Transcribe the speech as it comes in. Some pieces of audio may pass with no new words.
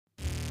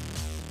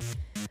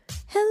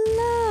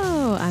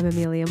I'm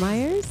Amelia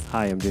Myers.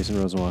 Hi, I'm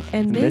Jason Rosenwalk.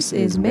 And this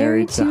is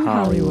Married to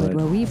Hollywood,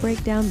 where we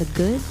break down the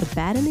good, the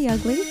bad, and the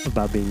ugly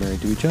about being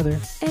married to each other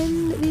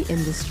and the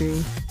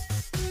industry.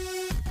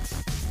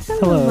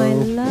 Hello. My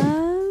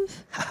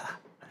love.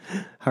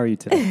 How are you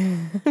today?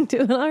 I'm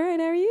doing all right.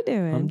 How are you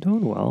doing? I'm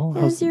doing well.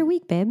 How's your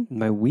week, babe?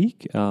 My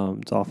week?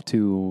 It's off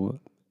to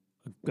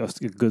a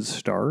good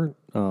start.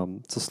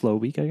 It's a slow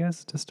week, I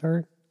guess, to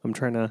start. I'm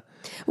trying to.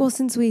 Well,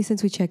 since we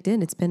checked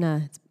in, it's been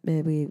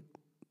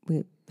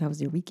how was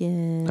your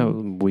weekend?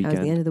 Weekend. How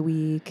was the end of the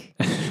week?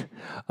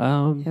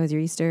 How was your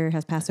Easter?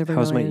 How's Passover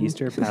going? How's my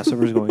Easter?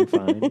 Passover's going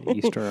fine.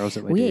 Easter, I was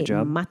at my day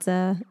job. We ate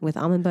matzah with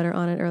almond butter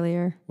on it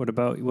earlier. What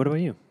about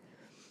you?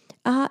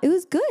 It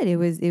was good. It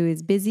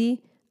was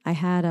busy. I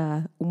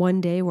had one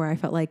day where I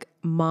felt like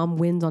mom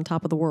wins on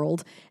top of the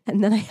world.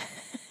 And then I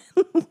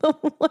the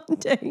one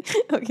day,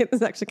 okay, this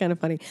is actually kind of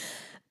funny.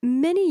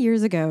 Many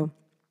years ago,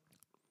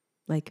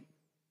 like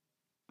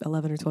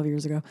 11 or 12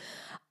 years ago,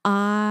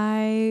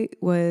 I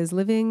was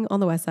living on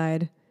the West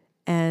Side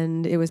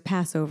and it was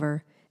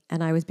Passover.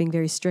 And I was being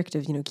very strict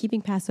of,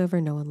 keeping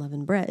Passover, no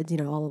unleavened bread,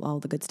 all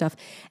the good stuff.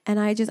 And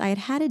I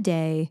had a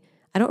day,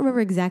 I don't remember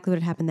exactly what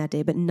had happened that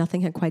day, but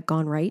nothing had quite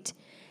gone right.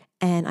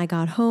 And I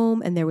got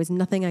home and there was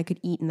nothing I could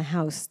eat in the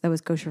house that was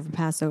kosher for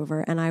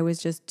Passover. And I was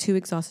just too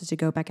exhausted to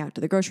go back out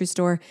to the grocery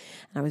store.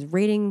 And I was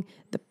raiding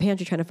the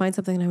pantry trying to find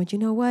something. And I went, you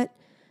know what?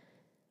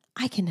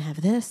 I can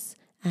have this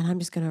and I'm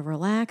just going to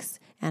relax.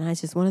 And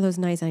it's just one of those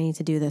nights I need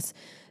to do this.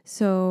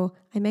 So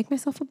I make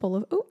myself a bowl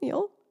of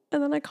oatmeal.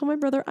 And then I call my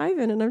brother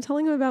Ivan and I'm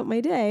telling him about my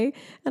day.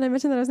 And I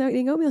mentioned that I was now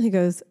eating oatmeal. He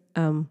goes,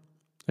 I don't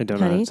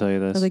honey? know how to tell you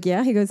this. I was like,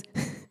 yeah. He goes,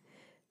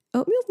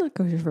 oatmeal's not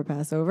kosher for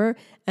Passover.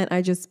 And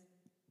I just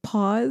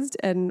paused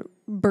and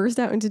burst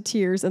out into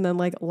tears and then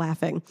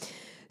laughing.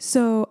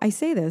 So I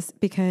say this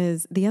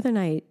because the other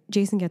night,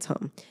 Jason gets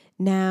home.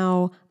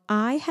 Now,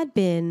 I had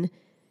been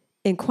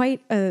in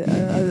quite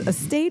a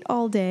state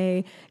all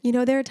day.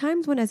 There are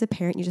times when as a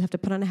parent, you just have to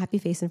put on a happy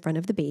face in front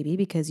of the baby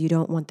because you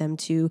don't want them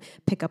to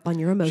pick up on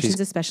your emotions,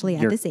 especially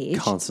at this age.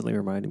 You're constantly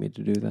reminding me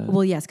to do that.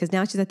 Well, yes, because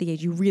now she's at the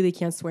age you really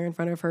can't swear in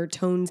front of her.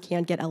 Tones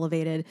can't get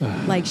elevated.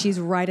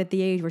 She's right at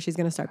the age where she's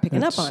going to start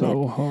picking up on it. That's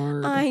so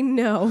hard. I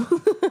know.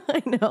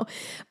 I know.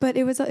 But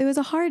it was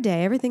a hard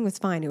day. Everything was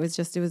fine. It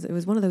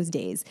was one of those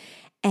days.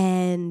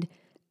 And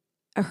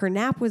her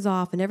nap was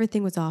off and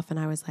everything was off. And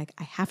I was like,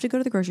 I have to go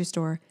to the grocery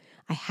store.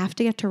 I have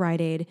to get to Rite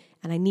Aid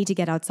and I need to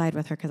get outside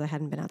with her because I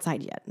hadn't been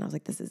outside yet. And I was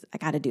like, I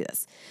got to do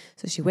this.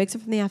 So she wakes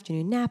up from the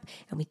afternoon nap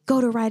and we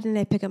go to Rite Aid and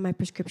I pick up my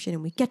prescription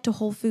and we get to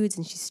Whole Foods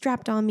and she's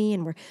strapped on me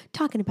and we're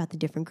talking about the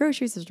different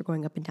groceries as we're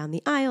going up and down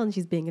the aisle and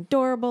she's being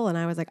adorable. And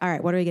I was like, all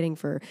right, what are we getting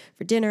for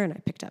dinner? And I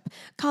picked up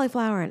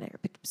cauliflower and I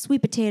picked up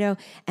sweet potato.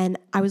 And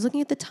I was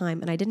looking at the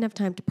time and I didn't have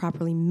time to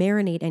properly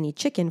marinate any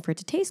chicken for it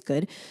to taste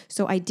good.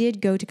 So I did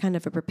go to kind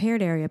of a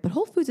prepared area, but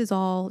Whole Foods is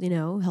all,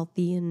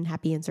 healthy and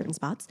happy in certain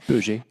spots.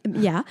 Bougie.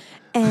 Yeah.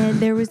 And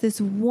there was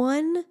this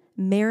one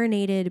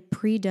marinated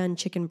pre-done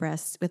chicken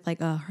breast with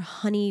a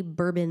honey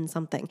bourbon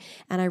something.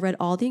 And I read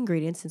all the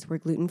ingredients since we're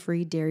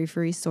gluten-free,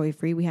 dairy-free,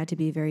 soy-free. We had to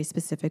be very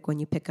specific when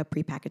you pick up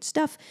prepackaged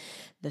stuff.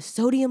 The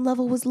sodium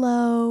level was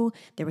low.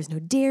 There was no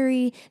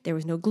dairy. There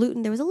was no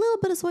gluten. There was a little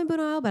bit of soybean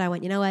oil, but I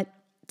went, you know what?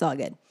 It's all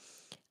good.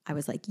 I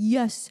was like,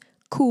 yes,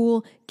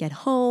 cool. Get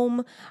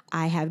home.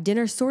 I have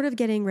dinner sort of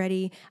getting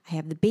ready. I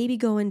have the baby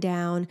going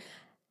down.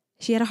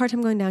 She had a hard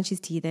time going down. She's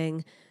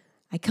teething.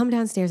 I come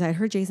downstairs, I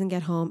heard Jason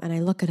get home, and I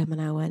look at him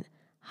and I went,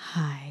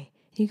 hi.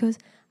 And he goes,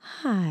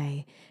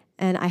 hi.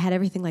 And I had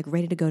everything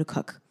ready to go to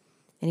cook.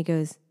 And he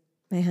goes,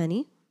 my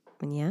honey? I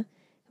went, yeah. I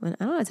went,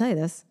 I don't know how to tell you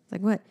this. It's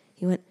like, what?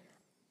 He went,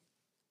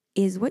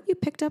 is what you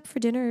picked up for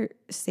dinner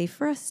safe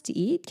for us to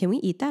eat? Can we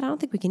eat that? I don't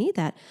think we can eat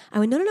that. I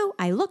went, no.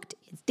 I looked.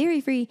 It's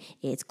dairy-free.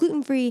 It's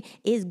gluten-free.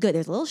 It's good.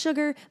 There's a little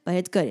sugar, but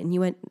it's good. And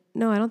you went,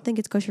 no, I don't think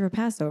it's kosher for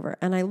Passover.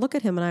 And I look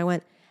at him and I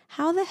went,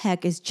 how the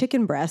heck is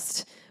chicken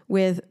breast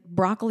with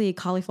broccoli,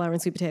 cauliflower,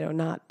 and sweet potato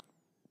not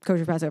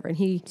kosher Passover? And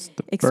he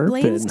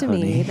explains to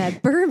me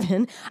that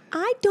bourbon,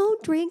 I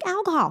don't drink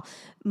alcohol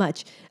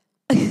much,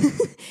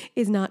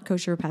 is not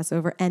kosher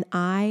Passover. And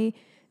I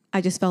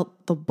just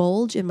felt the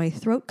bulge in my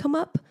throat come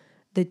up,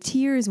 the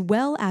tears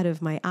well out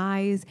of my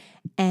eyes,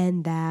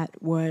 and that's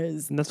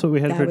what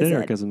we had for dinner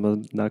because I'm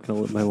not going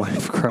to let my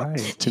wife cry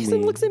to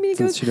Jason me. looks at me and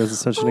since goes, she does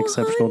such an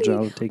exceptional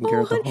job of taking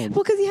care of the home.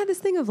 Well, because he had this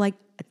thing of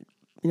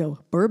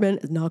bourbon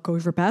is not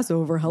kosher for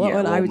Passover. Hello.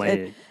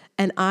 Yeah,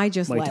 and I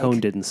just my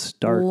tone didn't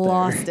start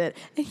lost there. it.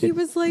 And he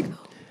was like,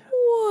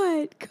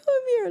 what?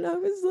 Come here. And I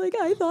was like,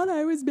 I thought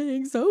I was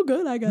being so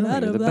good. I got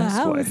out of the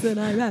house and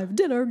I have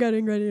dinner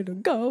getting ready to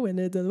go. And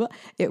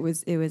it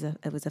was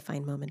a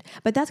fine moment.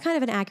 But that's kind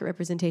of an accurate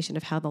representation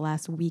of how the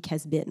last week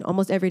has been.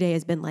 Almost every day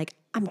has been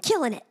I'm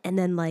killing it. And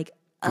then you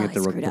get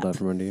the rug pulled out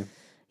from under you.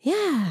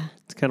 Yeah.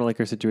 It's kind of like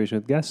our situation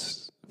with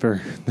guests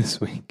for this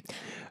week.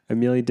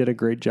 Amelia did a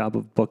great job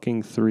of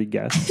booking 3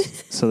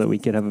 guests so that we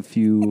could have a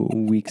few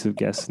weeks of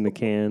guests in the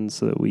can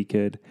so that we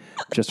could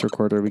just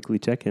record our weekly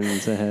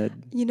check-ins ahead.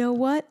 You know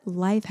what?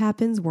 Life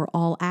happens. We're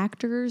all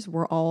actors.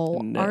 We're all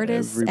And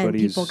artists, and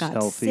everybody's people got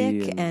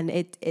healthy sick, and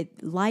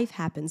life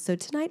happens. So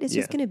tonight is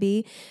just going to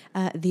be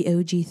the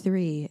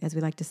OG3, as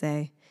we like to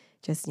say.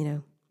 Just,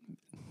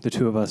 the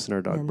 2 of us and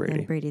our dog Brady.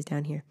 And Brady's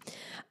down here.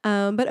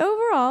 But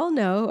overall,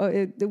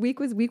 no, the week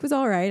was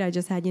all right. I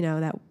just had,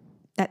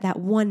 that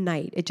one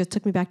night. It just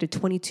took me back to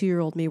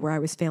 22-year-old me where I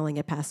was failing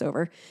at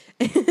Passover.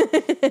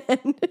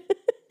 And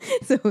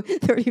so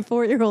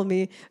 34-year-old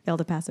me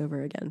failed at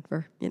Passover again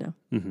for,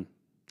 an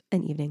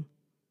evening.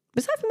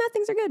 Aside from that,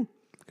 things are good.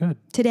 Good.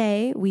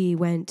 Today, we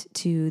went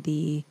to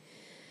the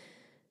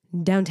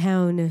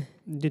downtown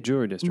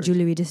Jewelry District.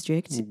 Jewelry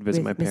District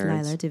Visit my with Miss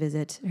parents. Lila to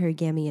visit her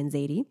Gammy and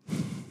Zadie.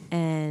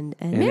 And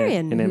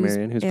Marion. And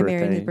Marion, whose birthday.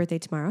 Marion, whose birthday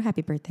tomorrow.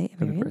 Happy birthday,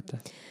 Marion. Happy birthday.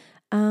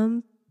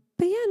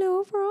 But yeah, no,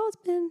 overall it's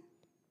been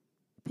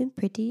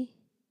pretty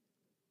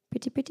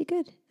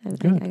good.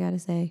 I gotta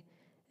say.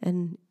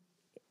 And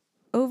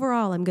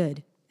overall I'm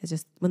good. It's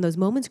just when those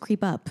moments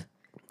creep up,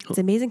 it's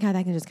amazing how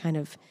that can just kind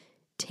of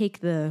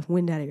take the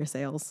wind out of your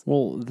sails.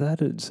 Well,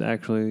 that is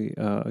actually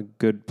a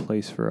good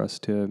place for us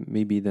to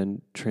maybe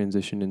then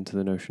transition into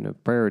the notion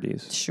of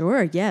priorities.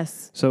 Sure,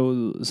 yes.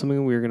 So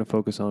something we're going to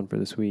focus on for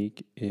this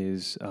week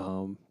is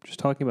just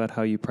talking about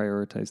how you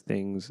prioritize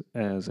things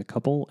as a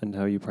couple and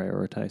how you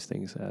prioritize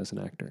things as an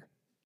actor.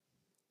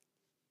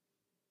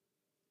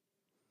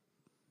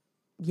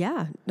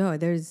 Yeah, no,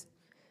 there's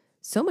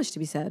so much to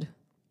be said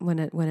when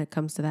it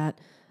comes to that.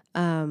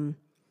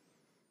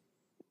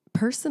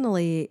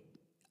 Personally,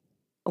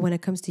 when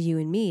it comes to you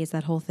and me, it's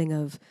that whole thing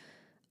of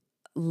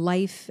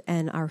life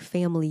and our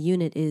family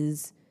unit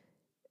is,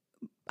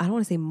 I don't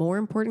want to say more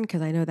important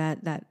because I know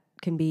that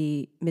can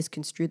be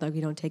misconstrued, like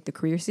we don't take the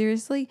career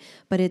seriously,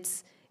 but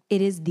it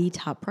is the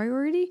top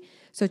priority.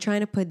 So trying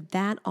to put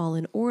that all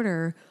in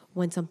order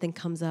when something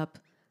comes up,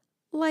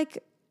 like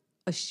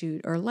a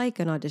shoot or like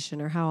an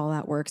audition or how all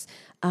that works.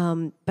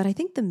 But I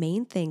think the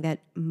main thing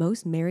that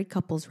most married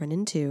couples run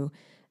into,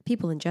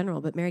 people in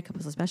general, but married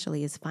couples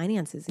especially, is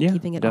finances and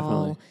keeping it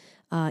definitely.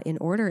 all in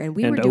order. And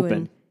we and were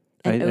open.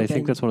 doing I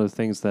think that's one of the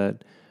things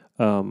that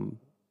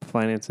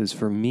finances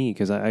for me,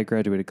 because I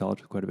graduated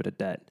college with quite a bit of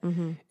debt.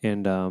 Mm-hmm.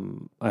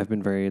 And I've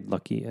been very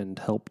lucky and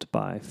helped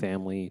by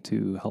family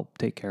to help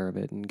take care of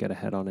it and get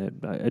ahead on it.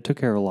 I took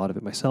care of a lot of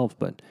it myself,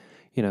 but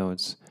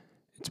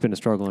it's been a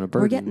struggle and a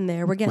burden. We're getting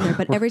there.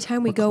 But every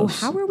time we go,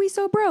 close. how are we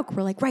so broke?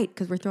 We're like, right,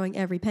 because we're throwing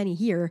every penny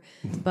here.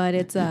 But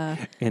it's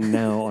And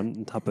now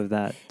on top of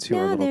that, to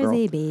our now little there's girl.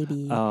 a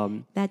baby.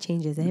 That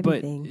changes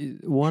everything.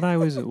 But what I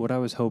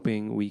was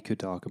hoping we could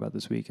talk about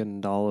this week,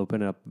 and I'll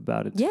open it up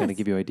about it to Yes. kind of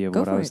give you an idea of Go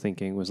what I for was it.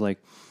 thinking was like,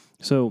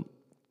 so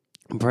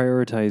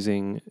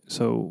prioritizing,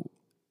 so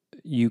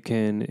you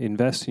can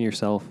invest in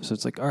yourself. So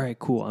it's like, all right,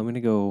 cool. I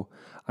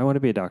want to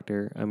be a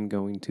doctor. I'm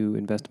going to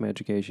invest in my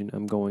education.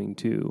 I'm going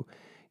to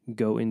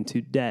go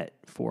into debt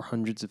for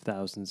hundreds of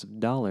thousands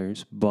of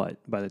dollars. But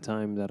by the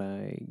time that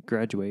I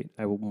graduate,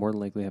 I will more than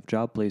likely have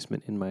job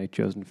placement in my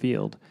chosen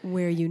field.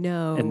 Where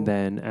And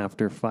then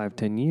after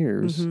 5-10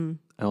 years,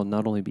 I'll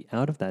not only be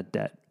out of that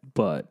debt,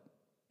 but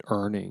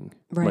earning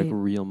like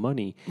real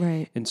money.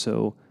 Right. And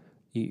so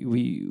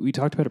we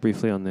talked about it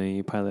briefly on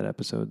the pilot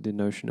episode, the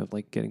notion of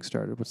like getting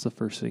started. What's the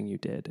first thing you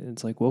did? And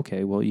it's like, well,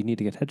 okay, well, you need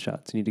to get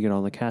headshots. You need to get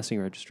on the casting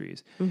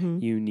registries.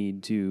 You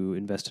need to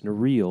invest in a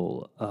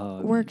reel.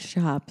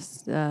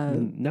 Workshops.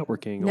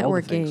 Networking, all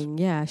the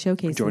things. Yeah,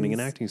 showcases. Joining an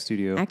acting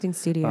studio.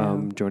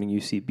 Joining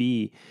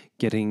UCB,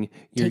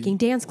 taking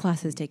dance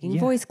classes, taking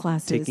voice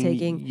classes,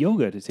 taking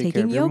yoga to take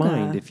care of your yoga.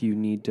 mind. If you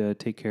need to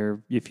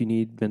if you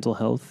need mental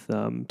health,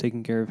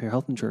 taking care of your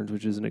health insurance,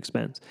 which is an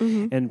expense,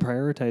 and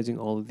prioritizing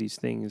all of these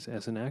things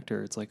as an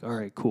actor, it's like, all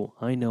right, cool.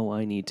 I know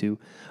I need to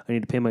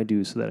pay my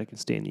dues so that I can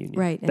stay in the union.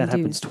 Right, That and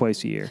happens dues.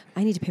 twice a year.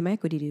 I need to pay my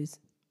equity dues,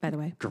 by the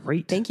way.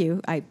 Great. Thank you.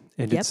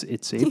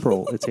 It's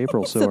April. It's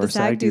April, so So our the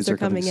SAG dues are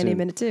coming coming any soon.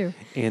 minute too.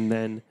 And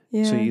then,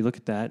 so you look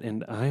at that,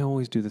 and I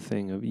always do the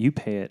thing of you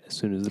pay it as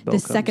soon as the bill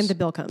comes. The second the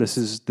bill comes. This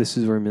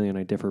is where Amelia and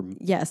I differ.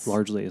 Yes.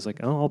 Largely, is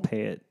like, oh, I'll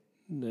pay it.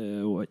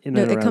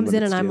 It comes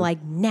in, and I'm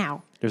like,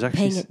 now. There's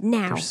actually paying it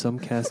now. There's some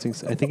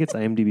castings. I think it's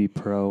IMDb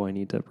Pro. I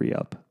need to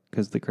re-up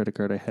because the credit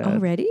card I had.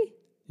 Already?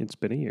 It's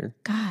been a year.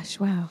 Gosh,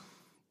 wow.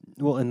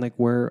 Well, and like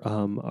where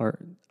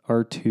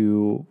our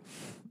two,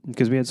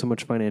 because we had so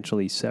much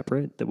financially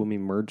separate that when we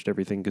merged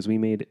everything, because we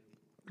made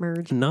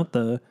Merge. not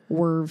the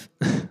Werve.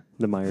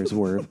 the Myers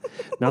Werve.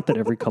 Not that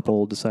every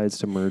couple decides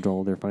to merge all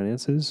of their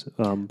finances,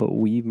 but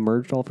we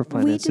merged all of our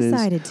finances. We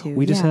decided to.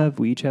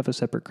 We each have a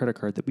separate credit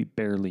card that we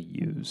barely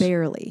use.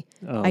 Barely.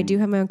 I do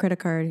have my own credit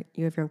card.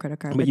 You have your own credit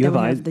card. But you then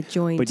have we eyes. have the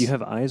joint. But you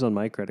have eyes on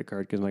my credit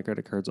card because my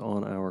credit card's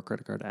on our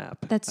credit card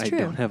app. That's true.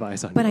 I don't have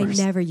eyes on but yours.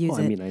 I never use Well,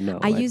 it. I mean, I know.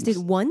 I used it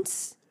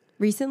once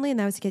recently, and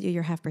that was to get you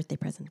your half birthday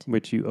present.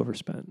 Which you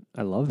overspent.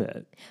 I love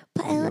it.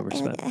 But You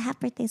overspent. half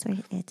birthdays,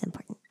 it's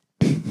important.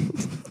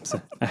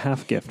 So a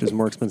half gift is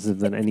more expensive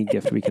than any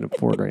gift we can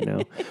afford right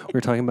now.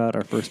 We're talking about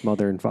our first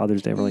Mother and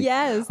Father's Day. We're like,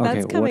 yes, okay,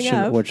 that's coming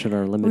up. what should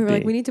our limit We were be?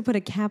 like, we need to put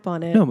a cap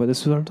on it. No, but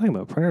this is what I'm talking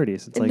about.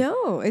 Priorities. It's like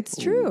No, it's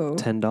true.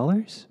 $10,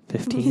 $15,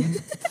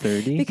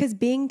 $30. Because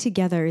being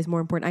together is more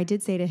important. I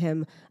did say to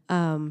him,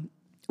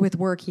 with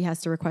work, he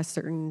has to request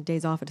certain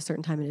days off at a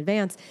certain time in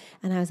advance.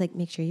 And I was like,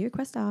 make sure you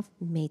request off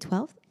May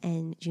 12th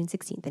and June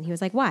 16th. And he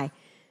was like, why?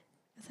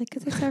 I was like,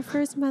 because it's our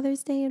first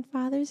Mother's Day and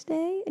Father's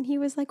Day. And he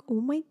was like, oh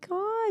my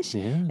gosh.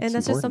 Yeah, and it's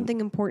that's just something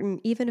important,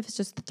 even if it's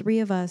just the three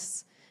of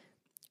us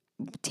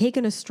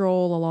taking a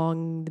stroll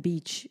along the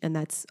beach and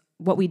that's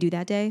what we do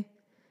that day.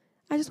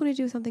 I just want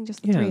to do something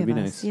just the three of us,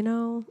 nice. you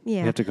know? Yeah.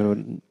 You have to go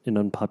to an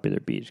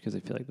unpopular beach because I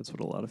feel like that's what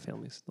a lot of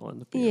families will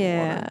end up doing.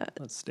 Yeah.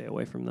 Let's stay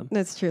away from them.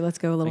 That's true. Let's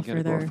go a little I get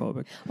further.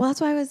 agoraphobic. Well,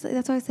 that's why I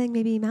was saying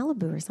maybe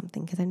Malibu or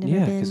something because I've never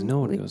Yeah, been. because no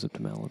one goes up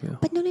to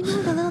Malibu. But no,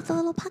 the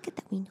little pocket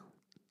that we know.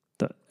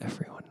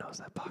 Everyone knows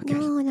that pocket.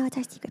 No, it's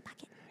our secret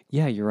pocket.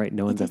 Yeah, you're right.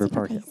 No one's a ever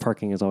secret place.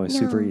 parking is always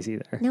super easy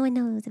there. No one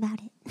knows about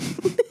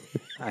it.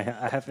 I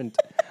haven't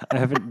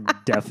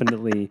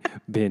definitely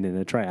been in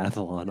a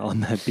triathlon on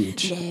that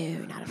beach.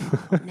 No,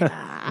 not at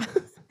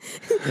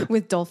all.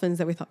 With dolphins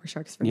that we thought were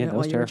sharks for a minute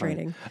while you were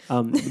training.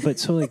 But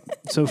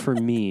so for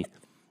me,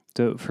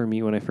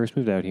 when I first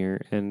moved out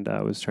here and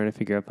I was trying to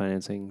figure out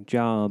financing,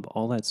 job,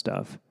 all that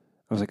stuff,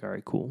 I was like, all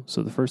right, cool.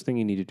 So the first thing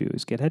you need to do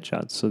is get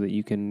headshots so that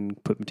you can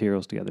put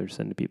materials together to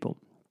send to people.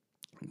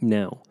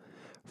 Now,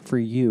 for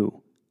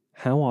you,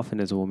 how often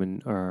as a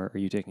woman are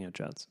you taking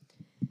headshots?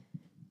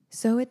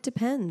 So it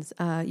depends.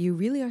 You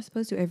really are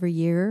supposed to every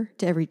year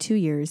to every 2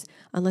 years,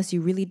 unless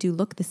you really do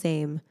look the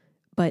same,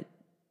 but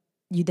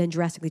you then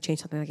drastically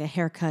change something like a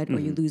haircut or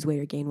you lose weight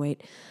or gain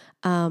weight.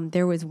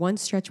 There was one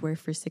stretch where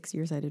for 6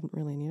 years I didn't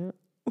really need it.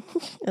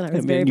 And I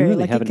was very, very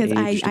lucky because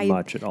I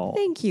much at all.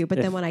 Thank you. But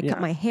then when I cut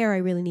my hair, I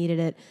really needed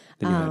it.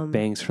 Then you had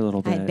bangs for a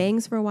little bit. I had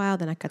bangs for a while.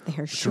 Then I cut the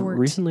hair short.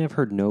 Recently, I've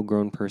heard no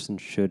grown person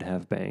should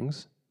have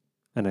bangs.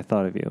 And I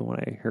thought of you when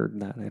I heard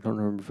that. I don't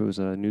remember if it was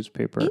a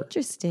newspaper.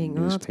 Interesting.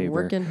 Well, it's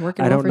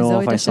working I don't well for know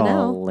Zooey if I saw a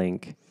Deschanel.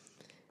 link.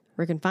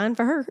 Working fine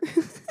for her.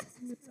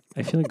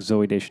 I feel like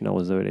Zooey Deschanel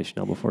was Zooey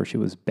Deschanel before she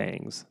was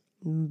bangs.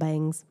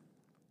 Bangs.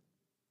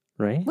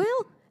 Right?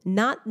 Well,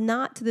 not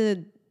to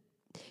the...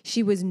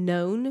 She was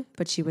known,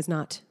 but she was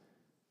not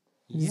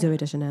Zooey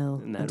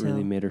Deschanel. And that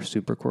really made her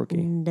super quirky.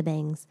 The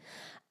bangs.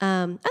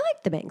 I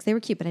liked the bangs. They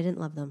were cute, but I didn't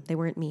love them. They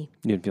weren't me.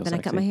 You didn't feel Then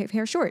sexy. I cut my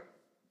hair short.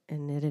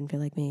 And it didn't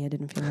feel like me. It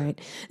didn't feel right.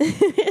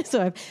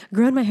 So I've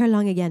grown my hair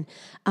long again.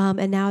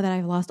 And now that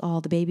I've lost all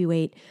the baby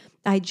weight,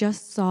 I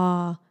just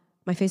saw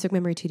my Facebook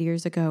memory 2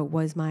 years ago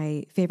was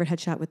my favorite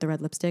headshot with the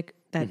red lipstick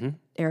that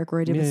Eric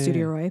Roy did with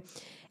Studio Roy.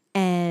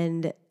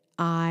 And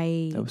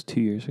that was 2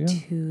 years ago?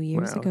 2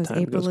 years ago. It was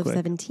April of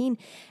 17.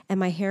 And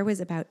my hair was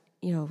about,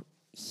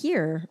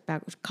 here,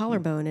 about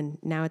collarbone. And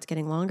now it's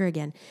getting longer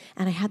again.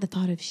 And I had the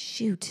thought of,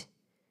 shoot,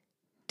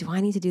 do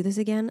I need to do this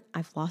again?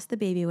 I've lost the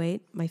baby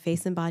weight. My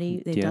face and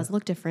body, it does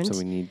look different. So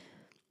we need...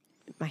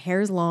 My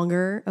hair is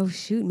longer. Oh,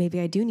 shoot,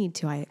 maybe I do need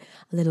to. A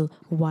little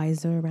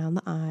wiser around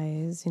the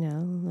eyes,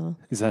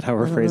 Is that how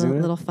we're phrasing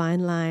it? Little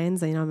fine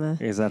lines. I'm a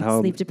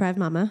sleep-deprived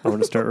mama. I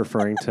want to start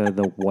referring to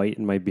the white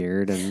in my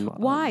beard and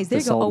wise. The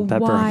There you go. salt and A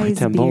pepper on my wise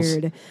temples.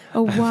 beard.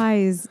 A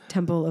wise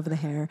temple of the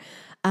hair.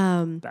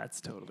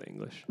 That's totally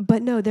English.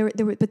 But no, there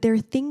are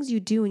things you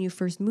do when you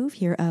first move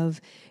here.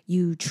 Of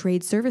you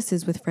trade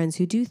services with friends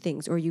who do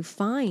things, or you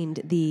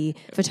find the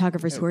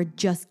photographers who are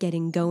just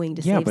getting going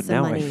to save but some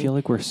now money. I feel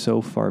like we're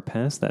so far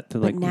past that.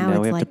 But now we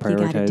have it's to like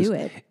you prioritize. gotta do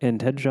it. And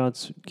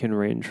headshots can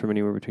range from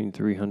anywhere between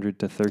 $300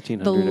 to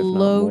 $1,300. The if not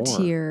low more.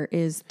 tier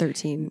is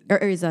 13, or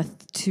is a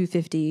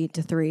 250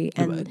 to 3,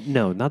 and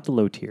No, not the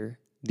low tier.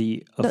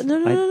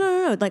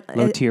 no, like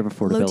low tier of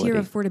affordability. Low tier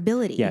of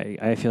affordability. Yeah,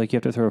 I feel like you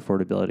have to throw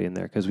affordability in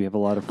there because we have a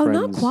lot of Oh, friends.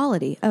 not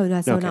quality. Oh,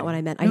 that's not what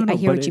I meant. I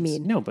hear what you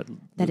mean. No, but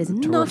That is to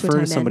not what refer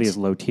I to somebody meant. as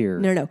low tier.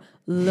 No,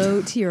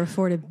 low tier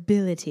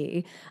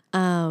affordability.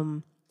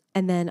 And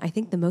then I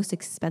think the most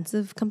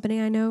expensive company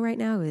I know right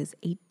now is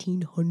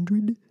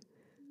 $1,800.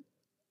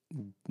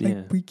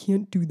 Yeah. We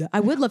can't do that.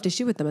 I would love to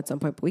shoot with them at some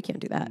point, but we can't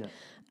do that.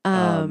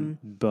 No.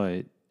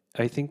 But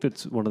I think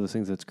that's one of those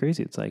things that's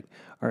crazy. It's like,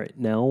 all right,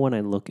 now when I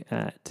look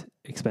at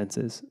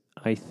expenses,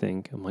 I'm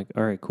like,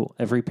 all right, cool.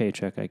 Every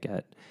paycheck I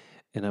get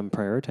and I'm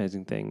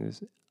prioritizing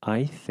things.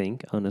 I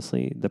think,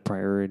 honestly, the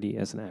priority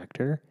as an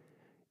actor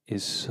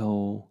is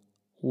so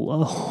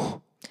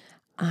low.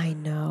 I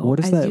know. What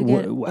is As that? you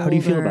get How do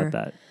you feel older- about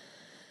that?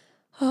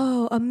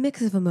 Oh, a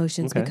mix of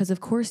emotions Okay. because, of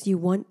course, you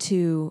want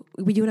to.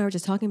 You and I were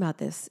just talking about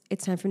this.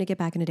 It's time for me to get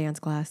back into dance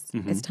class.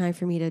 It's time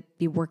for me to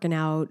be working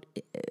out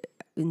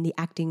in the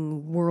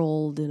acting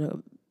world.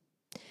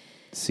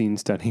 Scene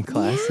studying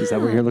class? Is that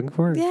what you're looking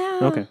for? Yeah.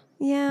 Okay.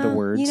 Yeah. The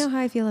words. You know how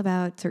I feel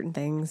about certain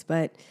things,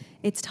 but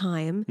it's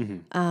time.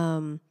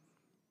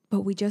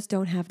 But we just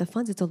don't have the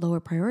funds. It's a lower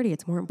priority.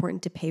 It's more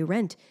important to pay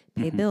rent,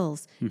 pay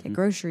bills, get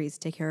groceries,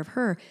 take care of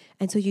her.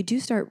 And so you do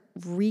start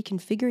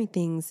reconfiguring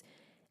things.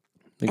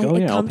 Like, And oh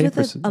it yeah, comes with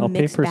a I'll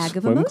pay mixed for bag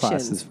of swim emotions.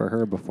 classes for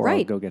her before I'll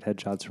Right. go get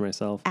headshots for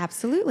myself.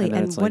 Absolutely. And then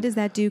And it's what like, does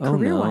that do oh,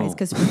 career-wise? no.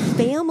 Because for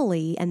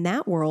family and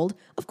that world,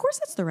 of course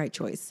that's the right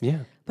choice. Yeah.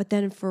 But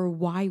then for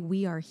why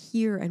we are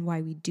here and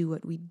why we do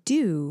what we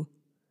do,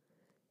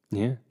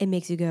 Yeah. it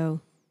makes you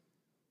go,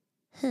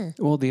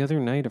 Well, the other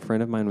night, a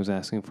friend of mine was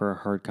asking for a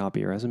hard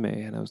copy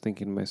resume, and I was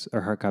thinking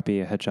or hard copy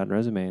a headshot and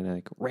resume, and I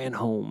like ran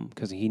home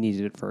because he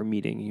needed it for a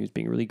meeting. He was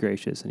being really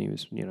gracious, and he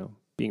was,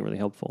 being really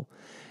helpful.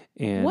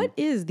 And what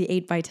is the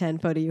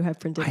 8x10 photo you have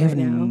printed I have right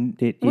now?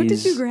 What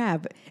did you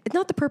grab? It's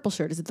not the purple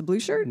shirt. Is it the blue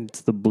shirt?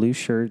 It's the blue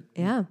shirt.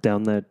 Yeah.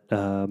 Down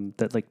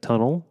that like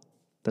tunnel.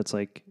 That's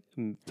like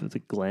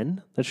the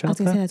Glen that I shot was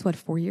going to that. say that's what,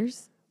 4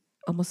 years?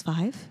 Almost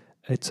 5?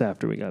 It's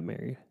after we got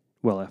married.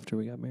 Well, after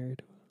we got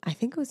married. I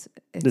think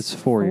It's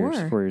 4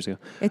 years. 4 years ago.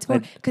 It's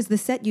 4 because the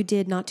set you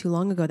did not too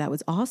long ago, that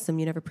was awesome.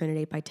 You never printed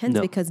 8x10s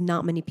No. because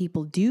not many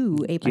people do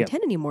 8x10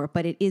 anymore,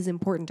 but it is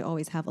important to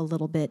always have a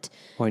little bit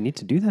Well, I need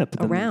to do that, but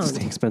then it's Around.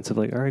 the expensive.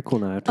 Like, all right, cool.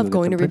 Now I have to of go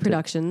going to get them printed.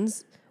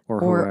 reproductions Or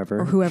whoever.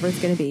 or whoever it's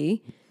going to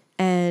be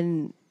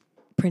and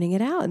printing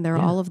it out. And there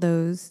are all of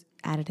those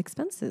added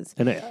expenses.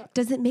 And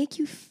Does it make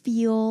you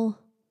feel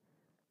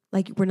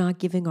like we're not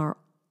giving our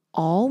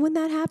all when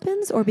that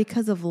happens? Or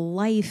because of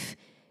life,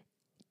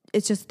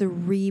 it's just the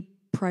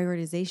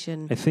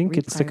reprioritization? I think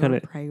it's the kind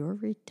of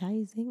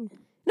prioritizing.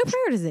 No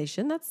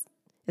prioritization.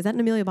 Is that an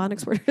Amelia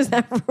Bonnick's word or is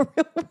that a real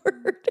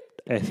word?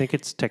 I think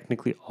it's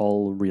technically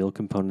all real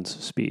components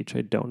of speech.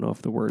 I don't know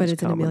if the word But is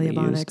it's an commonly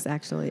Amelia used. Bonnick's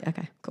actually.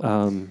 Okay, cool.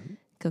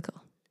 Cool.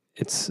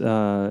 It's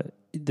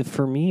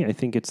for me. I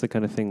think it's the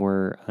kind of thing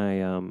where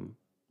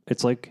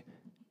it's like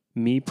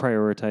me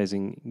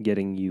prioritizing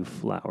getting you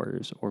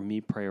flowers, or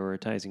me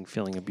prioritizing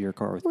filling up your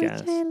car with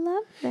gas. I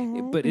love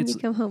that. But when it's you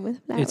come home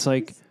with flowers. It's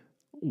like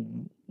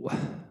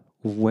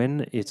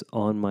when it's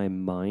on my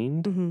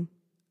mind, Mm-hmm.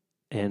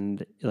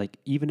 and like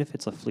even if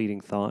it's a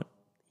fleeting thought,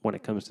 when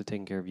it comes to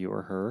taking care of you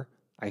or her,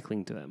 I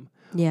cling to them.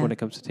 Yeah. When it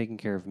comes to taking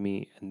care of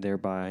me and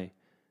thereby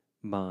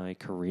my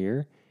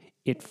career,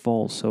 it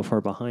falls so far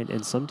behind.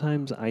 And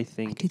sometimes I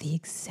think do the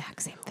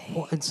exact same thing.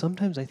 well, and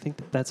sometimes I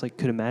think that's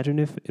like, imagine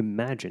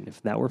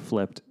if that were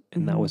flipped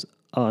and that was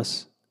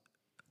us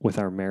with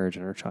our marriage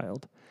and our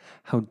child,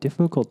 how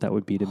difficult that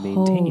would be to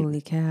maintain.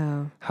 Holy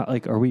cow. How,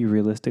 like, are we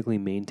realistically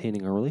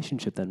maintaining our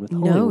relationship then with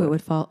Hollywood? No, it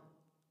would fall.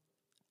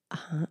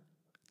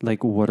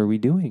 Like, what are we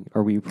doing?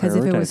 Are we Because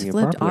if it was prioritizing it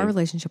flipped, properly? our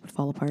relationship would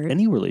fall apart.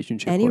 Any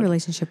relationship Any would.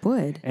 relationship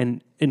would.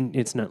 And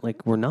it's not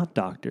like we're not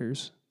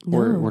doctors. No.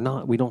 We're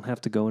not. We don't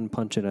have to go and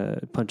punch in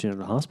at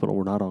a hospital.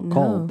 We're not on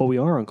call, No. but we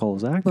are on call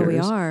as actors. But we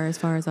are, as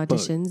far as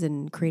auditions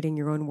and creating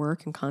your own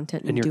work and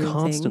content and And you're doing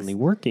constantly things.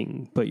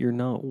 working, but you're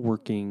not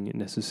working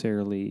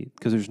necessarily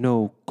because there's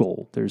no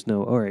goal. There's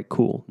no, all right,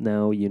 cool.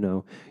 Now,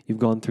 you've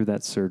gone through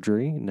that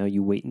surgery. Now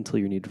you wait until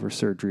you're needed for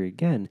surgery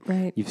again.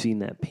 Right. You've seen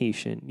that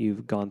patient.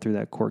 You've gone through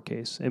that court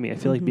case. I mean, I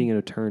feel like being an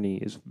attorney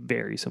is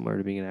very similar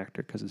to being an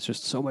actor because it's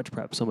just so much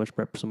prep. But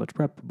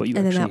you And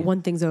then actually, that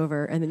one thing's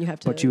over, and then you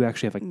have to. but you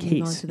actually have a move on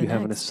case. to the You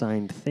have an next.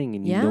 assigned thing,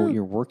 and you Yeah. know what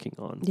you're working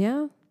on.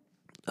 Yeah.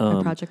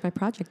 Project by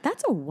project.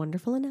 That's a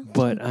wonderful analogy.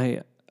 But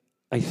I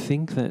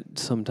think that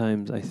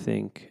sometimes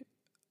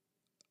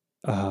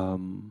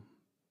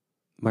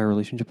my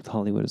relationship with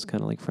Hollywood is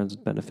kind of like friends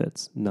with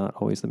benefits, not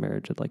always the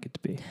marriage I'd like it to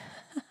be.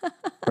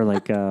 Or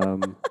like,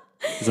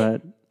 is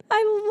that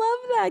I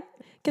love that.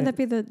 Can that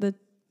be the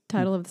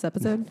title of this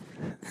episode?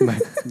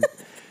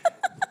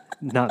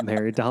 not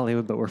married to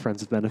Hollywood, but we're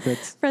friends with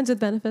benefits? Friends with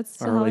benefits.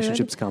 to Our Hollywood.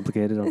 relationship's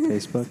complicated on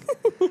Facebook.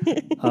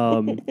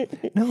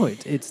 No,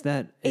 it's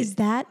that. Is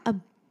that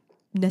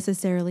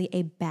necessarily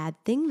a bad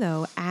thing,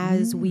 though,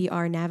 as we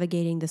are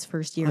navigating this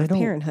first year of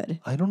parenthood?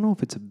 I don't know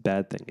if it's a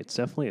bad thing. It's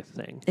definitely a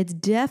thing. It's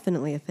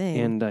definitely a thing.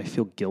 And I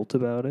feel guilt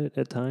about it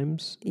at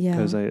times. Yeah.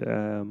 Because I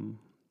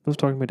was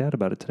talking to my dad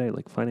about it today,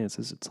 like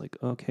finances. It's like,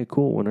 okay,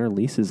 cool. When our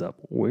lease is up,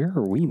 where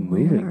are we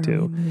moving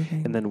to?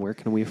 And then where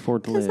can we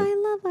afford to live? I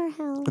love our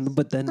house.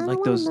 But then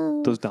like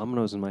those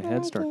dominoes in my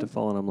head start to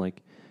fall, and I'm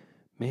like,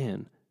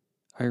 man,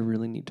 I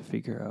really need to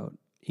figure out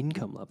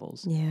income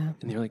levels. Yeah.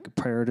 And they're like,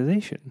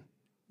 prioritization.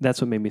 That's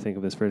what made me think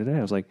of this for today.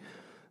 I was like,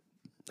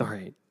 all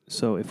right,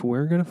 so if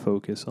we're going to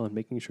focus on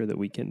making sure that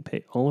we can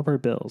pay all of our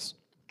bills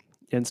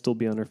and still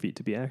be on our feet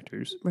to be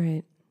actors,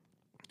 Right.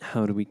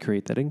 how do we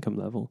create that income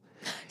level?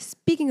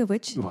 Speaking of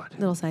which, What?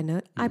 little side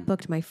note, I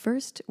booked my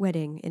first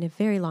wedding in a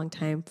very long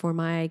time for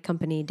my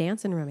company,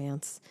 Dance and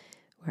Romance,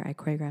 where I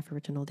choreograph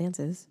original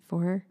dances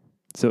for.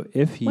 So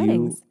if you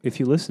Weddings.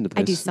 listen to this,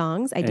 I do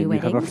songs, I do and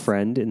weddings. you have a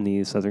friend in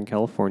the Southern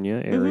California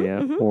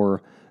area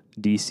or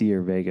DC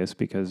or Vegas,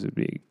 because it'd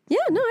be Yeah,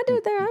 no, I do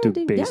it there. I the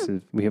do, base yeah.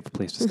 of, we have a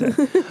place to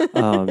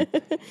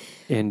stay.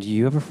 And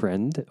you have a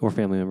friend or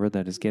family member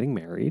that is getting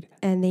married.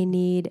 And they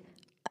need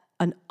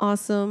an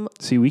awesome.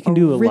 See, we can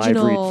do a live read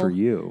original- for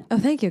you. Oh,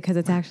 thank you, because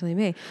it's actually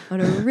me.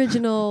 An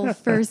original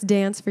first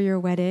dance for your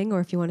wedding, or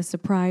if you want to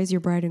surprise your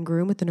bride and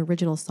groom with an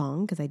original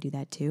song, because I do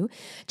that too.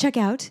 Check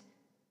out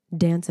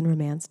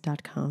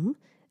danceandromance.com.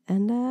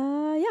 And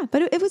yeah,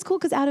 but it was cool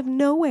because out of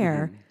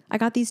nowhere, I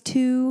got these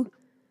two.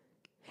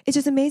 It's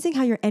just amazing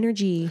how your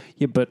energy.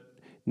 Yeah, but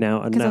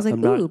now Because I was like,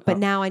 I'm not, ooh, but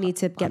now I need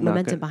to get I'm not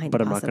momentum gonna- behind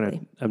but it. I'm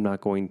Possibly. I'm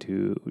not going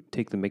to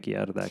take the Mickey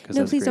out of that because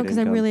No, please don't, because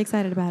I'm really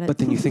excited about it. But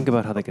then you think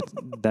about how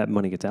that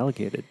money gets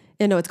allocated.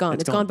 Yeah, no, it's gone.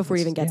 It's gone before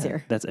it even gets yeah,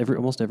 here. That's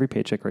almost every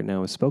paycheck right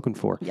now is spoken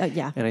for.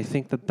 Yeah. And I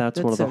think that's one That's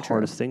of the so true.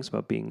 hardest things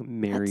about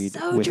being married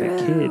so with a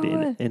kid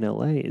true. in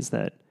LA is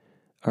that,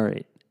 all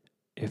right,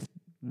 if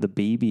the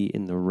baby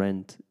and the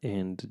rent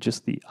and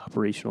just the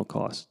operational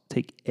costs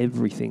take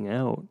everything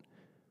out,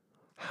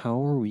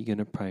 how are we going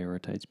to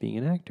prioritize being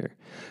an actor?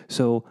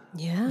 So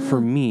Yeah. for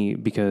me,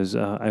 because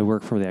I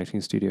work for the acting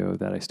studio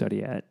that I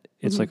study at,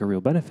 it's like a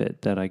real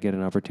benefit that I get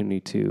an opportunity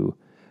to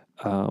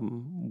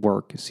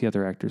work, see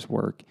other actors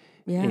work,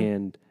 Yeah.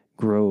 and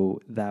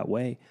grow that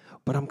way.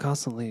 But I'm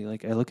constantly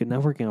like, I look at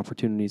networking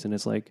opportunities, and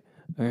it's like,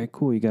 all right,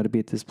 cool. You got to be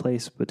at this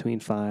place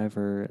between 5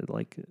 or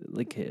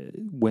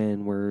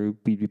when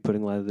we'd be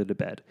putting Lila to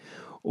bed,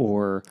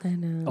 or I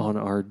know. on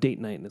our date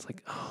night, and it's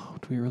like, oh,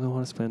 do we really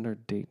want to spend our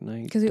date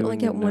night? Because we only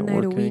doing get the one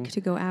night a networking? week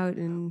to go out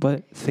and.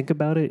 But think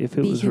about it if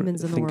it Be was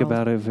humans in the think world.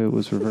 about it if it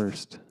was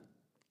reversed.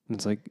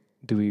 It's like,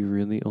 do we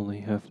really only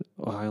have to,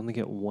 I only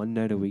get one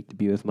night a week to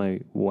be with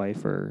my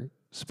wife or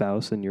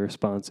spouse, and your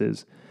response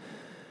is,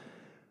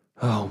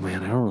 oh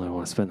man, I don't really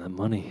want to spend that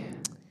money.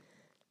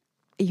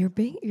 You're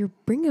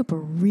bringing up a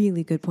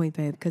really good point,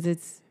 babe, because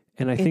it's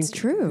I think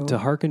true. to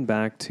harken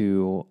back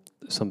to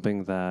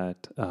something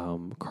that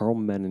Carl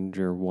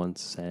Menninger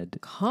once said.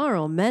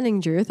 Carl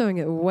Menninger, you're throwing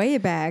it way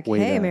back.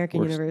 Hey,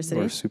 American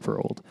University. We're super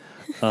old.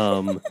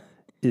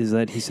 Is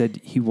that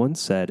he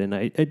once said, and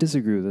I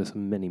disagree with this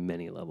on many,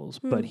 many levels,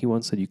 but he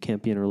once said you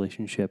can't be in a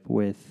relationship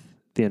with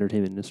the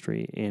entertainment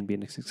industry and be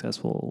in a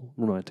successful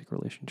romantic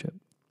relationship.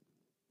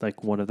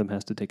 Like one of them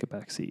has to take a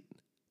back seat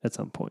at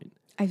some point.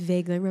 I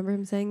vaguely remember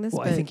him saying this.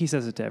 Well, I think he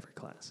says it to every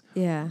class.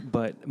 Yeah.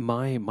 But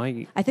my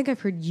I think I've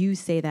heard you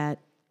say that.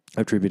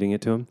 attributing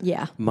it to him.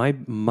 Yeah.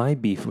 My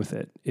beef with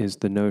it is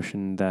the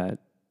notion that,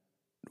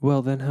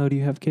 well, then how do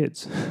you have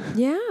kids?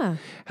 Yeah.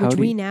 How Which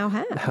do we you- now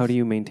have. How do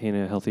you maintain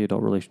a healthy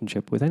adult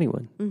relationship with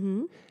anyone?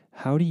 Mm-hmm.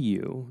 How do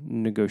you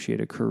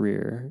negotiate a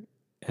career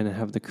and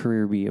have the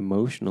career be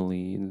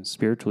emotionally and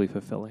spiritually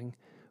fulfilling,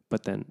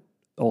 but then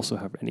also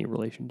have any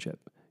relationship?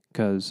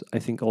 Because I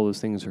think all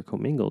those things are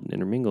commingled and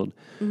intermingled.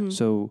 Mm-hmm.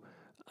 So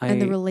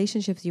And the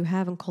relationships you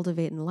have and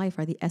cultivate in life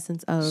are the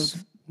essence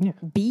of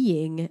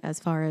being, as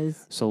far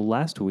as. So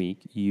last week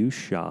you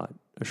shot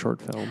a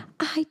short film.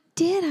 I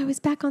did. I was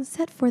back on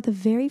set for the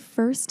very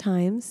first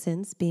time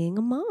since being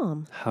a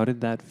mom. How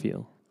did that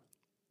feel?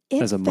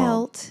 It As a mom.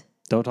 felt.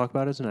 Don't talk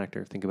about it as an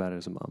actor. Think about it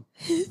as a mom.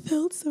 It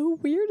felt so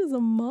weird as a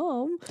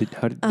mom. Did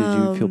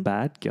you feel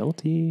bad,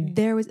 guilty?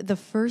 There was the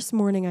first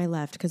morning I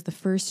left, because the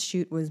first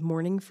shoot was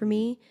morning for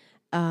me,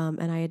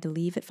 and I had to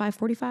leave at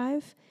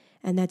 5:45,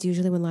 and that's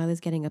usually when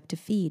Lila's getting up to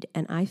feed,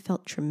 and I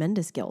felt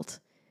tremendous guilt,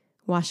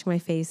 washing my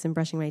face and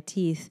brushing my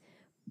teeth,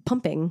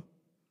 pumping,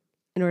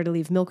 in order to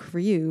leave milk for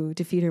you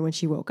to feed her when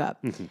she woke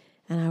up. Mm-hmm.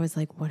 And I was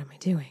like, what am I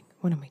doing?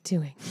 What am I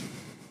doing?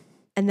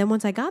 And then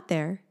once I got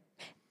there,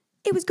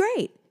 it was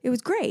great. It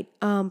was great.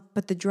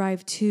 But the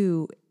drive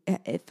to,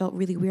 it felt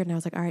really weird. And I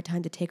was like, all right,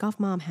 time to take off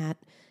mom hat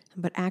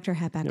and put actor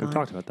hat back on. We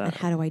talked about that. And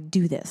how do I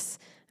do this?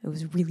 It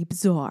was really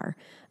bizarre.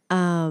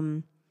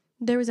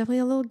 There was definitely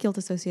a little guilt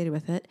associated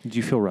with it. Did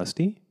you feel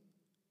rusty?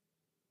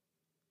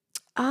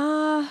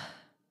 I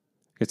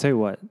tell you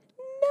what.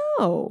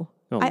 No.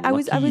 Oh, I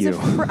was lucky you.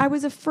 I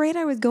was afraid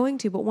I was going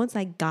to, but once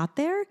I got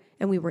there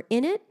and we were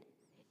in it,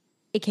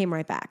 it came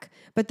right back.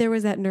 But there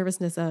was that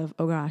nervousness of,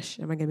 oh gosh,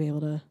 am I going to be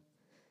able to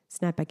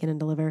snap back in and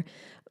deliver?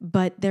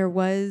 But there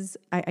was,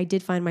 I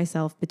did find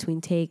myself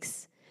between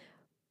takes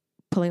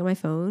pulling out my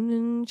phone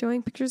and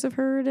showing pictures of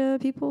her to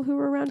people who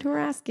were around who were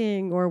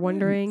asking or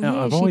wondering,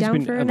 hey, is she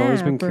down for a nap? I've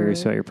always been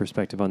curious about your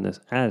perspective on this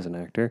as an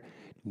actor.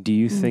 Do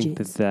you think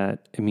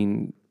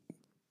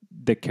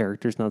the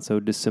character's not so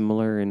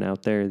dissimilar and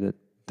out there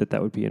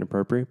that would be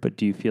inappropriate, but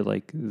do you feel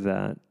like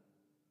that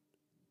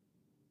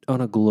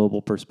on a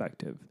global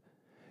perspective,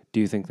 do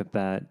you think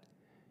that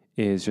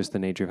is just the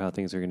nature of how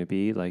things are going to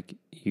be? Like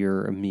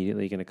you're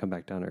immediately going to come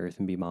back down to earth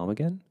and be mom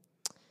again?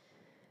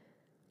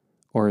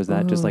 Or is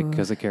that just like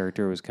because the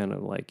character was kind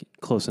of like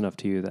close enough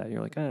to you that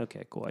you're like, oh,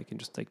 okay, cool. I can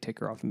just like take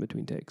her off in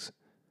between takes.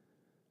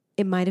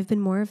 It might have been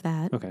more of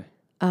that. Okay.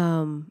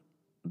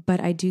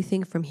 But I do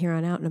think from here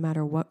on out, no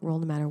matter what role,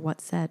 no matter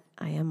what set,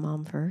 I am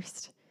mom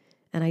first.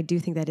 And I do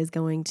think that is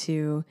going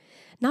to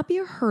not be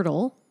a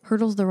hurdle.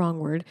 Hurdle's the wrong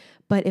word.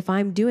 But if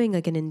I'm doing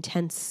like an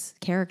intense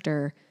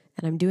character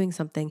and I'm doing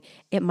something,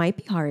 it might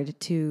be hard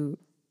to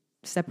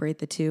separate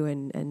the two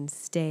and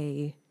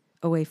stay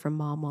away from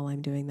mom while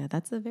I'm doing that.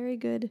 That's a very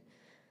good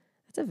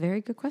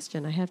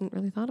question. I hadn't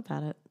really thought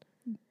about it.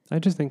 I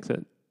just think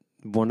that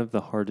one of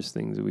the hardest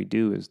things that we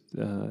do is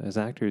as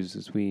actors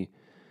is we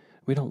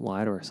don't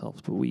lie to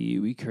ourselves, but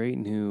we create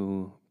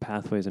new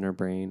pathways in our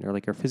brain, or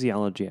like our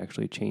physiology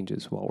actually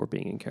changes while we're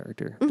being in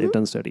character. Mm-hmm. They've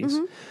done studies.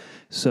 Mm-hmm.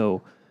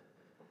 So,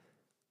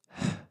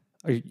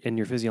 and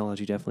your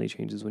physiology definitely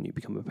changes when you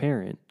become a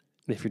parent,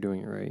 if you're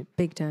doing it right.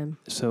 Big time.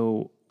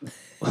 So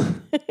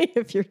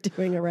if you're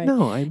doing it right.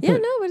 No, Yeah,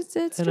 no, but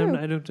it's and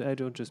true. I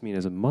don't just mean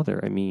as a mother.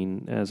 I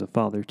mean as a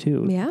father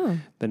too. Yeah.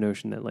 The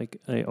notion that like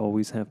I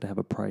always have to have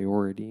a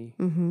priority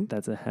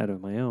that's ahead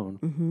of my own.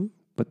 Mm-hmm.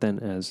 But then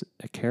as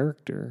a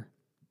character,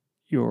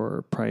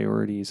 your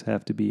priorities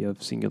have to be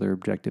of singular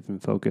objective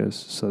and focus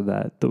so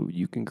that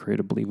you can create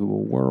a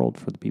believable world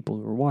for the people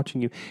who are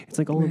watching you. It's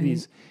like all of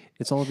these,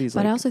 it's all of these.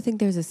 But like, I also think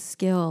there's a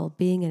skill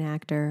being an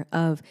actor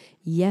of,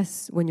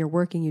 yes, when you're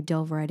working, you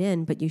delve right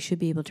in, but you should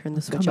be able to turn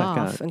the switch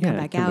off and come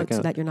back out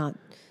so that you're not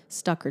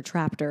stuck or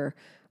trapped or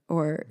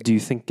do you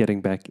think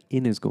getting back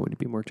in is going to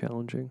be more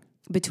challenging?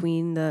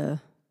 Between the,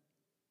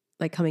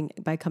 like coming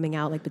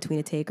out, like between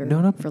a take or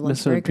not for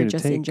lunch break or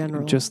just in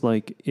general? Just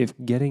like if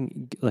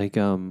getting like,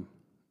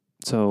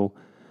 so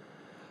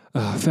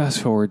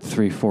fast forward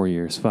 3-4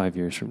 years, 5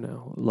 years from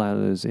now,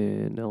 Lila's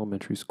in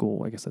elementary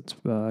school. I guess that's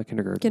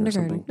kindergarten or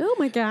something. Oh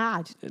my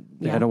God.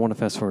 I don't want to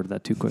fast forward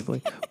that too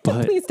quickly,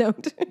 but please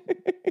don't.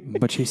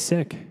 but she's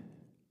sick.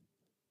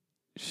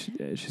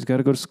 She's got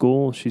to go to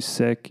school. She's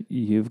sick.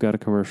 You've got a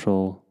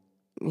commercial.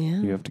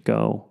 Yeah. You have to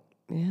go.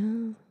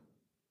 Yeah.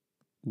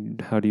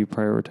 How do you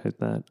prioritize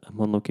that? I'm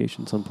on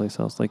location someplace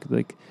else. Like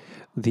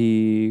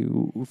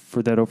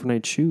for that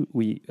overnight shoot,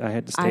 I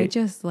had to stay. I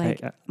just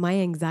my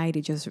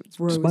anxiety just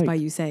rose by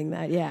you saying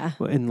that. Yeah.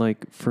 And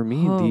like for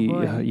me,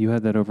 you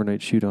had that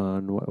overnight shoot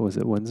on, what was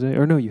it, Wednesday?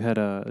 Or no, you had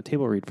a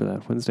table read for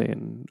that Wednesday,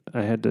 and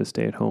I had to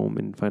stay at home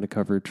and find a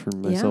coverage for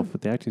myself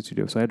at the acting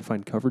studio. So I had to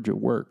find coverage at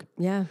work.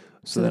 Yeah.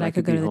 So that I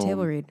could go to the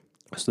table read.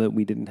 So that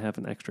we didn't have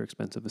an extra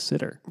expensive a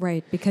sitter.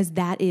 Right, because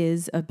that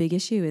is a big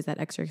issue, is that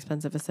extra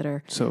expensive a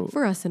sitter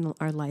for us in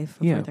our life.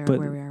 Yeah,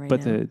 where we are right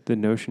now. But the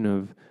notion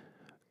of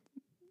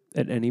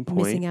at any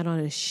point missing out on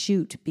a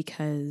shoot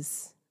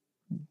because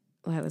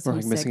Lila's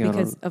homesick.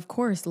 Because of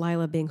course,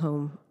 Lila being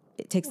home,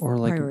 it takes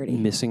priority.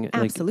 Missing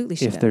absolutely.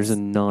 Like, if there's a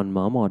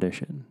non-mom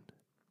audition,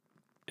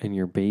 and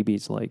your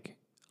baby's like,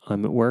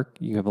 I'm at work,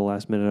 you have a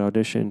last minute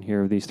audition,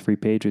 here are these 3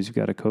 pages, you've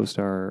got a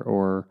co-star,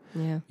 or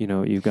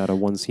you've got a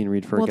one scene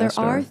read for a guest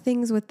star. Well, there are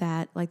things with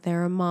that, like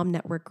there are mom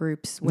network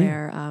groups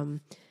where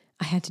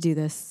I had to do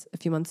this a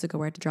few months ago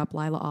where I had to drop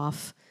Lila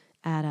off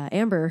at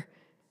Amber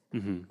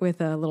with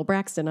little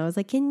Braxton. I was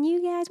like, can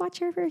you guys watch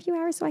her for a few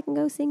hours so I can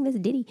go sing this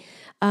ditty?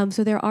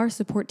 So there are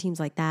support teams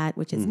like that,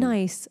 which is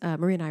nice.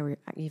 Maria and I were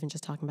even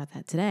just talking about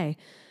that today,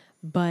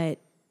 but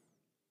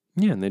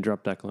yeah, and they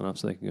drop Declan off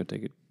so they can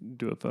go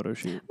do a photo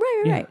shoot.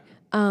 Right.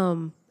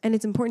 And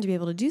it's important to be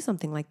able to do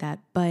something like that.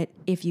 But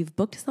if you've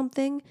booked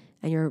something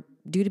and you're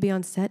due to be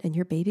on set and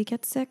your baby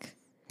gets sick,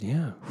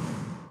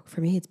 for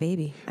me it's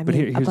baby. I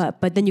mean,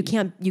 but then you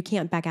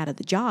can't back out of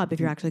the job if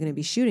you're actually going to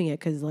be shooting it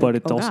because but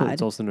it's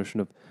also the notion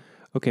of,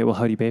 okay, well,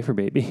 how do you pay for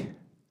baby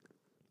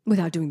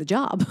without doing the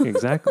job?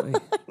 Exactly.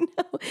 I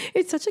know.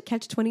 It's such a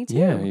catch-22.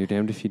 Yeah, you're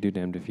damned if you do,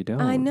 damned if you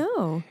don't. I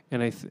know.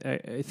 And I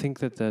think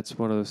that's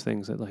one of those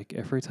things that, like,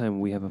 every time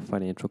we have a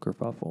financial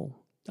kerfuffle,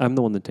 I'm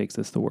the one that takes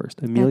this the worst.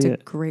 Amelia,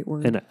 that's a great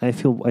word. And I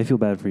feel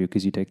bad for you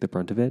because you take the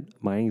brunt of it.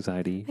 My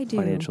anxiety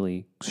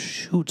financially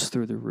shoots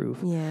through the roof.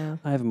 Yeah.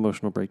 I have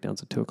emotional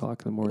breakdowns at 2:00 in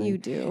the morning. You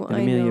do. And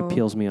Amelia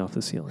peels me off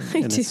the ceiling.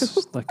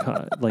 It's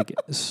like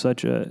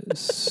such a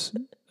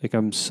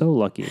I'm so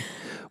lucky,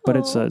 but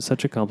it's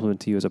such a compliment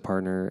to you as a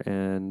partner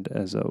and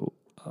as a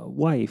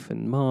wife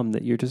and mom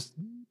that you're just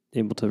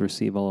able to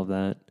receive all of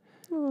that.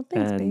 Oh,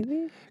 thanks, and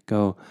baby.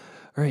 Go,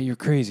 all right, you're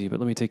crazy, but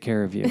let me take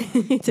care of you.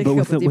 But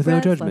with no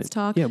judgment. Let's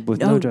talk. Yeah, with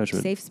no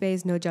judgment. Safe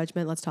space, no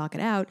judgment. Let's talk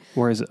it out.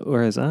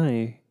 Whereas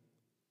I'm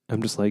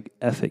just like,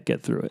 F it,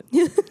 get through it.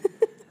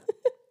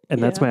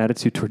 And that's my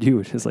attitude toward you,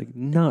 which is like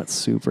not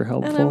super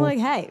helpful. And I'm like,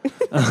 hey.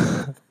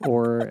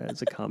 Or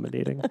as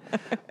accommodating.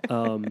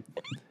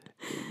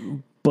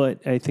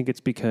 But I think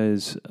it's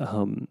because,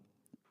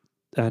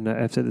 and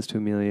I've said this to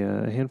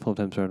Amelia a handful of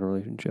times throughout our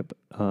relationship,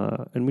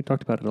 and we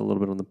talked about it a little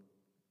bit on the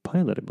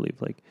pilot, I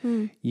believe. Like,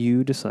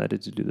 you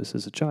decided to do this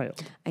as a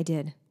child. I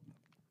did.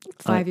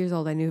 5 years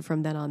old, I knew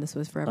from then on this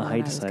was forever what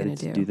I was going to do. I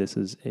decided to do this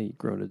as a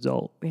grown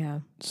adult. Yeah.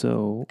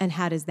 So. And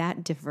how does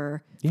that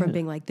differ from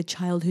being like the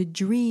childhood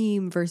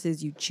dream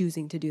versus you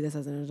choosing to do this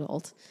as an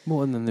adult?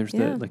 Well, and then there's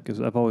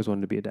because I've always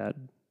wanted to be a dad.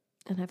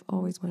 And I've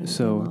always wanted to be a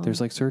So mom.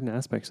 there's like certain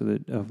aspects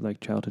of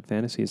like childhood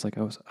fantasies. Like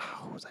who was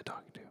I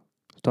talking to?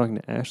 I was talking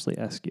to Ashley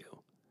Eskew,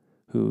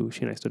 who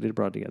she and I studied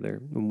abroad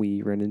together, and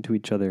we ran into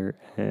each other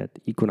at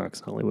Equinox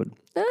in Hollywood.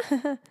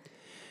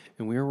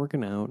 And we were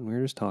working out, and we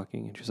were just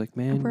talking, and she's like,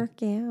 man,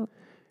 working out.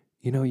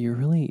 You know, you're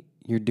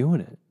doing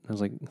it. And I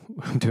was like,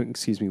 I'm doing,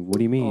 excuse me, what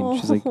do you mean?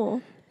 She's like,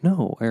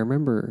 no, I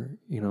remember,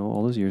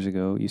 all those years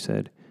ago, you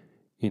said,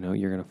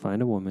 you're going to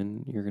find a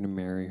woman, you're going to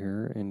marry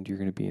her, and you're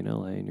going to be in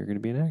LA, and you're going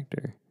to be an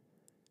actor.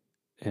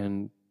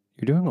 And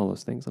you're doing all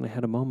those things. And I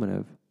had a moment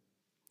of,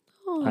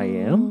 I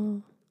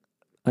am.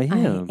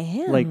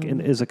 Like,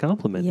 as a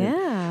compliment.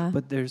 Yeah.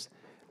 But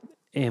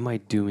am I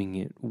doing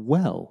it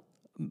well?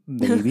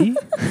 Maybe.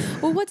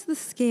 Well, what's the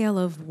scale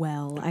of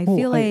well? I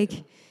feel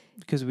like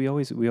because we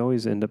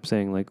always end up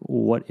saying like,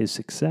 what is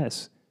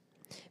success?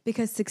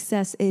 Because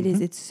success,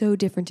 it's so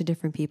different to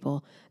different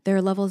people. There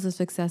are levels of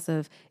success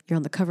of you're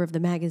on the cover of the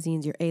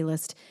magazines, you're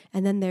A-list,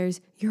 and then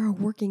there's you're a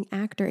working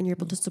actor and you're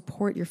able to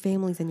support your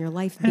families and your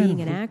life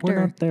being an actor.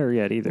 We're not there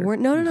yet either.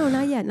 No,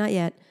 not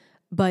yet.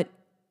 But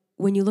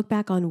when you look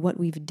back on what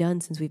we've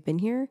done since we've been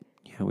here,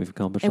 yeah, we've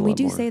accomplished and a we lot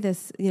do more. say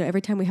this,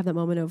 every time we have that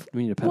moment of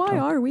We need a pep why talk.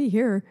 are we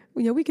here?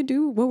 We can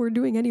do what we're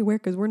doing anywhere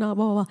because we're not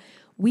blah, blah, blah.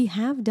 We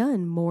have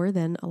done more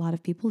than a lot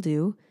of people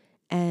do,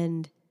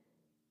 and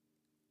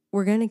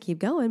we're going to keep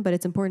going, but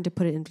it's important to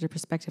put it into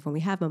perspective when we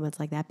have moments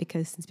like that,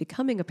 because since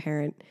becoming a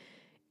parent,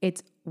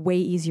 it's way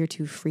easier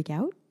to freak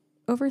out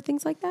over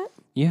things like that.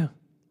 Yeah.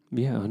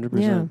 Yeah,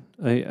 100%.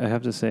 I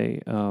have to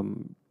say,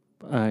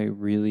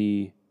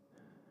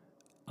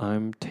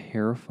 I'm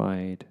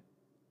terrified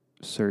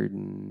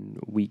certain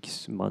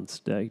weeks, months,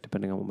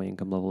 depending on what my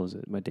income level is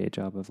at my day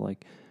job, of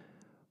like,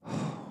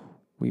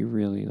 we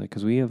really, like,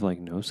 because we have like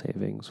no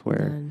savings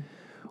where And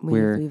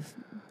we've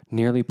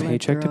nearly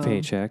paycheck to grow.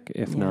 paycheck,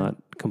 if not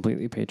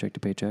completely paycheck to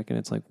paycheck. And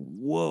it's like,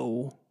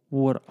 whoa,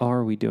 what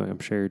are we doing? I'm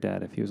sure your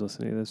dad, if he was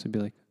listening to this, would be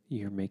like,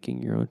 you're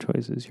making your own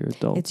choices. You're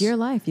adults. It's your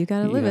life. You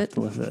got to live have it. to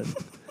live it.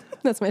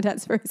 That's my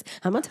dad's phrase.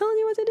 I'm not telling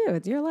you what to do.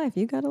 It's your life.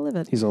 You got to live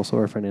it. He's also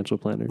our financial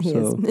planner, He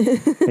so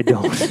is.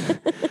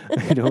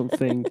 I don't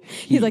think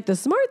He's like, the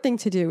smart thing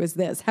to do is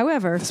this.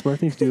 However, the smart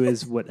thing to do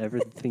is whatever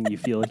thing you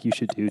feel like you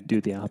should do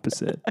the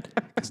opposite,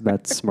 because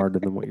that's smarter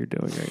than what you're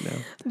doing right now.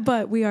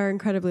 but we are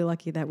incredibly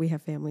lucky that we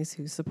have families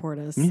who support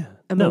us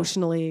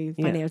emotionally,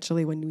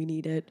 financially when we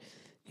need it.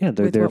 Yeah,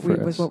 they're with there what for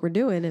us. with what we're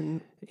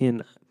doing,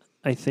 And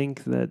I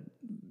think that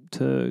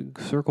to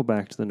circle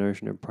back to the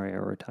notion of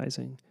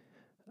prioritizing,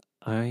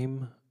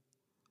 I'm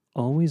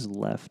always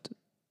left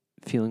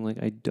feeling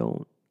like I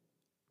don't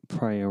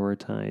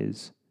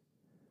prioritize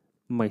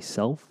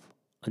myself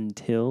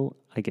until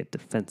I get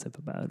defensive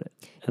about it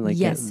and like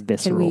yes. get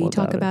visceral Can we about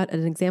talk it. about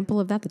an example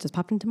of that just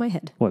popped into my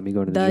head? What, me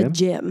going to The the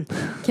gym.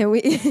 Can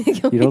we?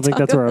 You don't think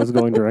that's where I was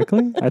going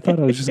directly? I thought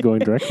I was just going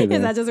directly there.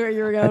 Is that just where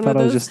you were I going thought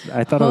with I was this?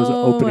 I thought I was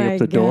Oh opening my up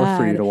the door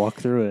for you God. to walk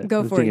through it. I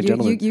Go was for being it. a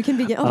gentleman. You can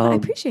begin. Oh, I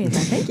appreciate that.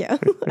 Thank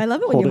you. I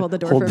love it when you hold the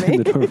door for me.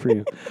 the door for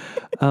you.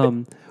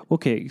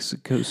 Okay,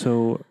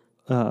 so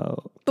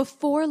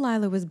Before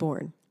Lila was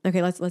born,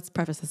 okay, let's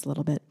preface this a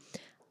little bit.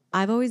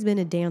 I've always been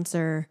a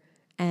dancer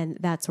and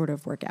that sort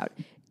of workout.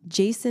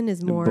 Jason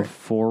is more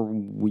before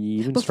we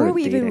even started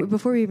dating.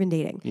 before we even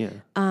dating. Yeah.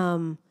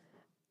 And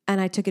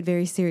I took it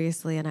very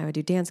seriously, and I would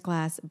do dance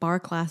class, bar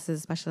classes,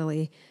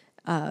 especially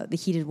the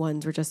heated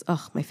ones were just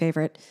my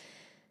favorite.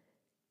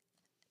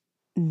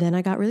 Then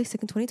I got really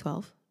sick in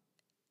 2012,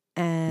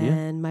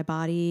 and my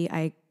body,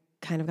 I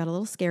kind of got a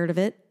little scared of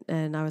it,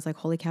 and I was like,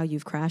 "Holy cow,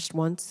 you've crashed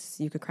once,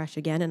 you could crash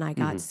again." And I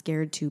got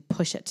scared to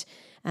push it,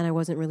 and I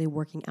wasn't really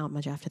working out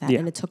much after that. Yeah.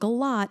 And it took a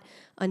lot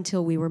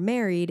until we were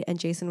married, and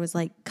Jason was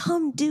like,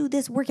 "Come do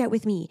this workout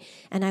with me,"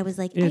 and I was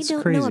like, It's "I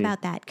don't crazy. know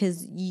about that,"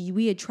 because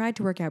we had tried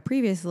to work out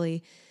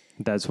previously.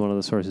 That's one of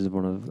the sources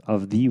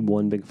of the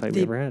one big fight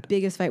we ever had.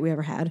 Biggest fight we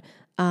ever had.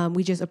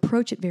 We just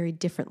approach it very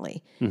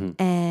differently.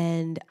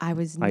 And I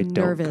was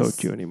nervous. Don't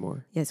coach you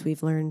anymore. Yes,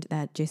 we've learned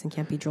that Jason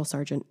can't be drill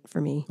sergeant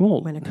for me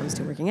Well- when it comes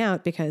to working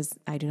out because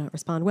I do not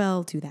respond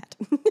well to that.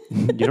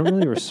 You don't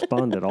really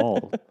respond at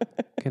all.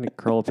 Kind of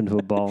curl up into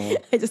a ball.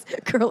 I just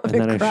curl up And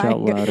and, then I cry.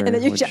 shout louder, and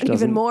then you which shout even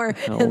doesn't more.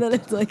 help. And then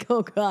it's like,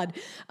 oh God.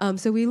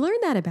 So we learned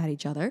that about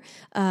each other.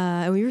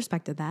 And we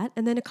respected that.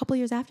 And then a couple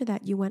years after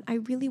that, you went, I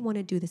really want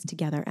to do this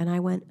together. And I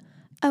went,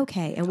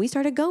 okay. And we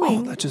started Oh,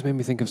 going. that just made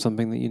me think of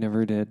something that you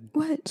never did.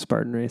 What?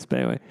 Spartan race. But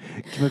anyway,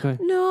 keep it going.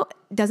 No,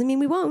 doesn't mean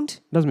we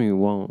won't. Doesn't mean we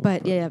won't.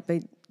 But yeah,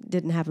 it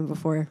didn't happen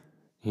before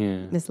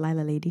yeah. Miss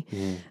Lila lady.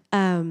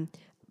 Yeah.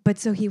 But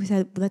so he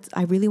said,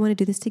 I really want to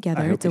do this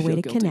together. hope It's a you way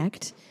feel to guilty.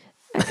 connect.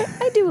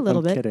 I do a little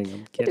I'm bit. kidding. I'm I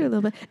do a kidding.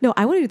 little bit. No,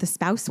 I want to do the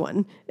spouse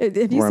one. Have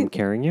you Where seen? I'm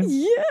carrying you?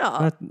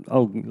 Yeah.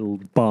 Oh, little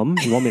bum.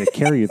 You want me to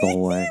carry you the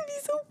whole way? It'd be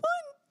so fun.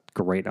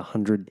 Great.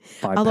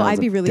 105 Although pounds I'd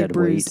be of really dead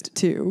bruised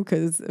too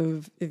because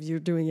of if you're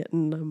doing it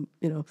and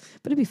but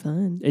it'd be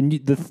fun. Weight. And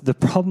the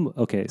problem,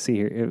 okay, see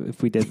here,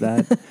 if we did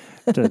that,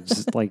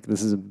 just like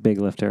this is a big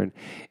left turn.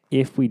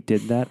 If we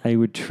did that, I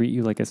would treat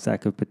you like a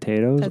sack of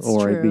potatoes That's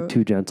or I'd true. be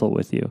too gentle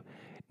with you.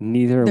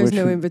 Neither of There's which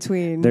no in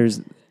between.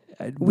 there's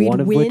We'd one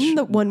of win which,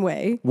 the one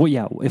way. well,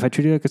 yeah, if I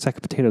treated you like a sack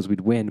of potatoes,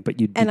 we'd win,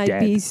 but you'd be And dead. I'd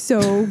be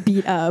so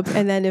beat up.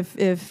 And then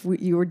if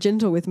you were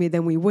gentle with me,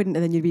 then we wouldn't.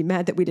 And then you'd be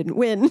mad that we didn't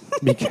win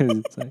because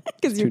it's like,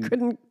 because you too-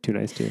 couldn't. too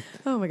nice to you.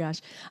 Oh my gosh.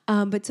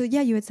 But so,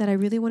 yeah, you had said, I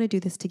really want to do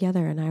this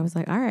together. And I was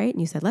like, all right. And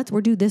you said,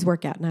 we'll do this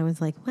workout. And I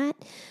was like, what?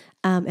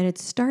 And it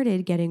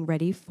started getting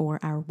ready for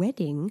our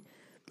wedding.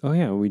 Oh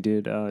yeah, we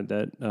did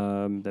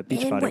that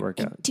beach body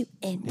workout.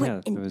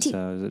 Yeah, it was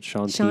it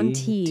Sean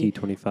T?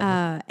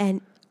 T25.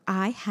 And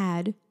I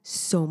had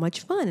so much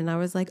fun. And I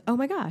was like, oh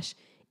my gosh,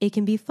 it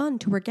can be fun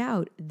to work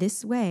out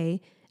this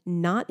way,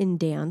 not in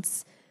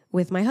dance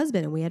with my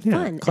husband. And we had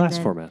fun. Class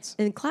and formats.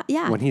 And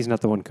yeah. When he's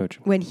not the one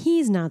coaching. When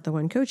he's not the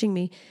one coaching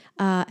me.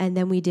 And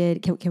then we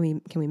did, can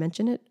we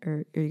mention it?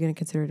 Or are you going to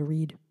consider it a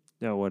read?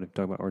 No, what?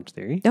 Talking about Orange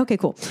Theory? Okay,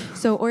 cool.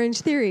 So Orange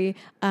Theory,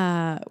 we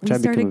I've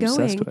started become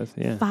going obsessed with,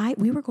 yeah.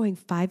 we were going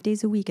 5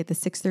 days a week at the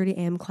 6:30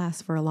 a.m.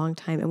 class for a long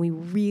time, and we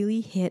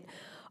really hit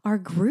our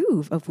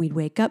groove of we'd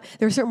wake up.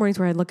 There were certain mornings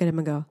where I'd look at him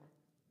and go,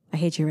 I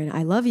hate you right now.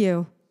 I love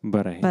you,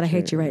 But I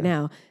hate you right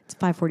now. It's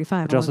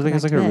 5:45. Which I also think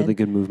is like a really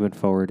good movement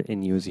forward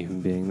in you as a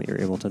human being, that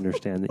you're able to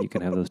understand that you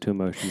can have those two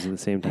emotions at the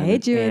same time. I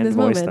hate you in this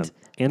voice moment, them,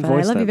 and but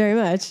voice I love them, you very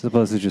much. as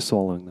opposed to just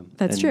swallowing them.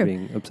 That's and true.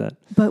 Being upset.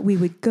 But we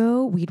would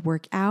go, we'd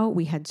work out.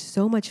 We had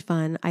so much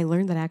fun. I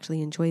learned that I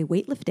actually enjoy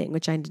weightlifting,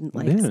 which I didn't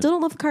like. Yeah. Still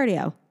don't love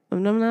cardio.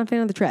 I'm not a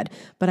fan of the tread,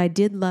 but I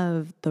did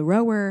love the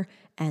rower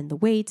and the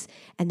weights.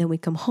 And then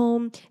we'd come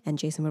home and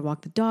Jason would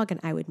walk the dog and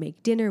I would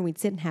make dinner and we'd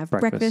sit and have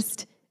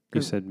breakfast.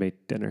 You said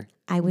make dinner.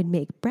 I would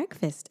make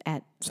breakfast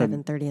at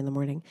 7:30 in the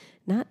morning,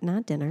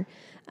 not dinner.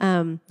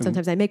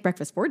 Sometimes I'd make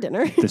breakfast for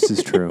dinner. This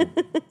is true.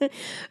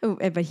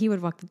 But he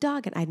would walk the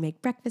dog and I'd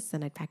make breakfast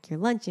and I'd pack your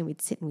lunch and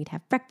we'd sit and we'd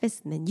have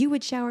breakfast and then you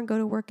would shower and go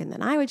to work and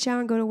then I would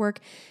shower and go to work.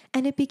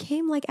 And it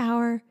became like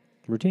our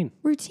Routine.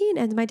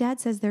 And my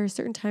dad says there are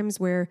certain times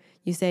where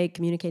you say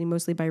communicating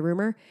mostly by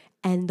rumor,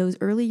 and those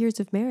early years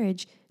of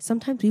marriage,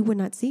 sometimes we would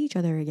not see each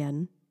other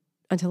again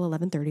until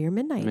 11:30 or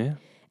midnight. Yeah.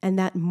 And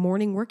that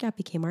morning workout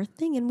became our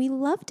thing and we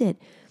loved it.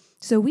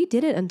 So we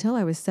did it until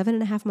I was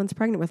 7.5 months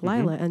pregnant with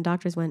Lila and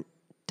doctors went,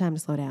 time to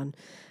slow down.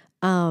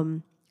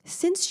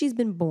 Since she's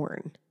been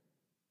born,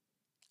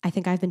 I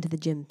think I've been to the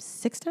gym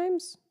 6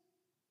 times.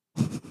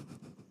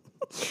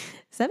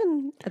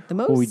 7 at the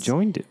most. Well, we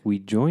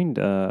joined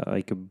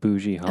like a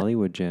bougie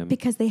Hollywood gym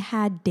because they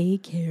had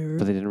daycare.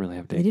 but they didn't really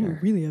have daycare. They didn't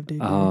really have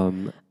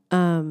daycare.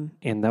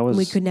 And that was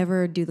We could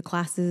never do the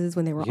classes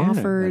when they were yeah,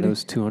 offered. and it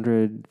was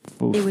 $200,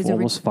 It was a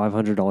almost $500 a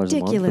month for the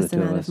ridiculous two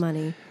of amount us. of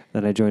money.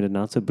 Then I joined a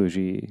not so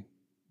bougie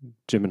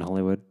gym in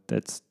Hollywood.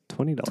 That's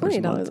 $20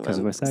 a month because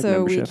of my SAG so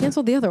membership. we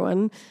canceled the other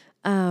one.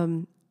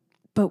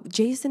 But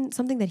Jason,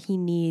 something that he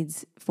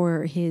needs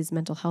for his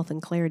mental health and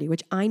clarity,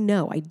 which I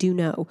do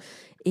know,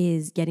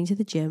 is getting to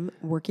the gym,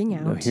 working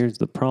out. No, here's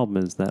the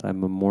problem: is that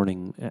I'm a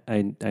morning.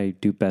 I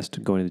do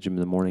best going to the gym in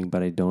the morning,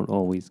 but I don't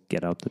always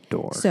get out the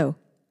door. So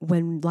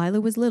when Lila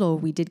was little,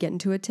 we did get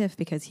into a tiff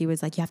because he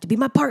was like, "You have to be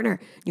my partner.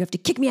 You have to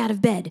kick me out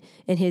of bed."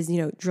 In his,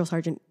 drill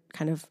sergeant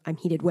kind of I'm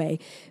heated way,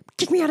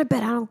 kick me out of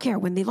bed. I don't care.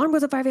 When the alarm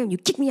goes at 5 a.m., you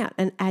kick me out.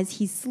 And as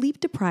he's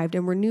sleep deprived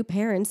and we're new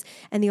parents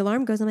and the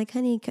alarm goes, I'm like,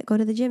 honey, go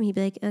to the gym. He'd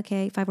be like,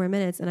 okay, 5 more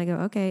minutes. And I go,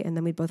 okay. And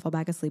then we'd both fall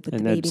back asleep with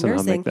the baby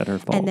nursing. Make that her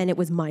fault. And then it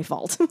was my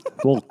fault.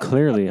 Well,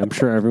 clearly, I'm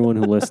sure everyone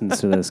who listens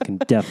to this can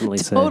definitely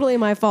say totally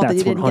my fault that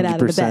you didn't get out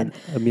of the bed.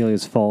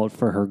 Amelia's fault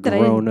for her That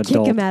I didn't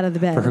kick him out of the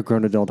bed. For her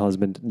grown adult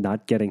husband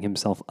not getting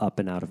himself up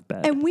and out of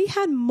bed. And we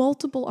had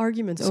multiple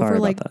arguments over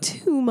like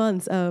 2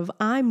 months of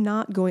I'm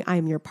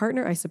your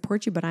partner, I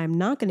support you, but I'm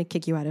not going to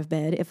kick you out of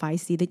bed if I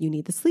see that you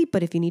need the sleep,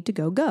 but if you need to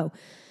go, go.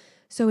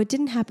 So it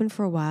didn't happen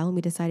for a while and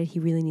we decided he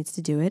really needs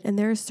to do it. And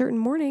there are certain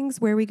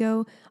mornings where we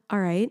go, all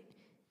right,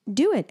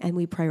 do it. And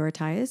we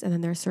prioritize. And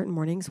then there are certain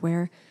mornings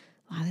where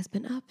Lila's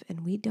been up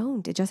and we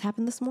don't. It just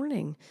happened this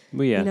morning.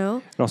 Well, yeah.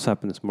 It also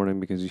happened this morning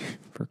because you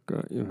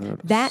forgot you had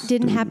that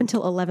didn't happen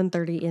till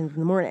 11:30 in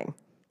the morning.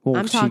 Well,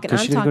 I'm talking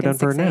go down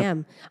 6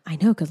 a.m. I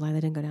know, because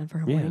Lila didn't go down for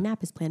her morning nap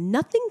as planned.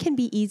 Nothing can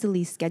be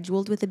easily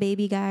scheduled with a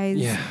baby, guys.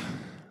 Yeah.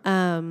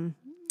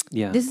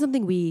 This is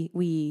something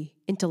we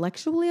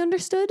intellectually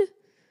understood.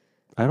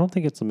 I don't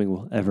think it's something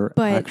we'll ever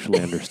But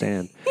actually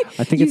understand.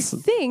 I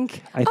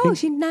think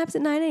she naps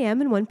at 9 a.m.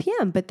 and 1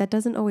 p.m., but that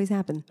doesn't always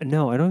happen.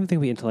 No, I don't even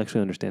think we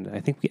intellectually understand it. I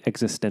think we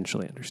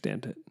existentially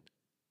understand it.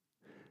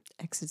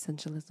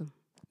 Existentialism.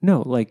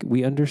 No, like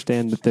we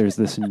understand that there's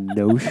this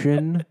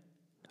notion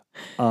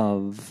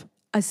of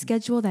a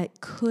schedule that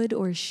could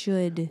or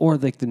should, or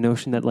like the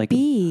notion that like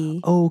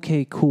be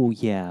okay, cool,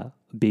 yeah,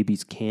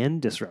 babies can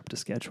disrupt a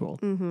schedule,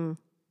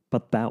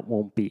 but that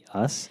won't be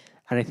us.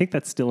 And I think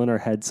that's still in our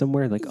head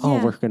somewhere. Like,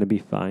 oh, we're going to be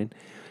fine.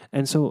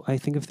 And so I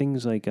think of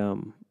things like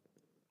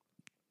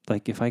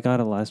if I got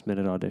a last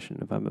minute audition,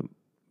 if I'm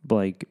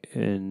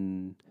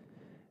and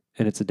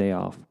it's a day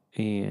off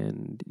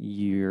and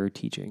you're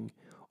teaching,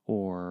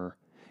 or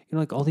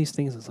like all these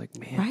things. It's like,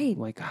 man, right.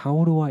 Like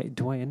how do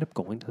I end up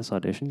going to this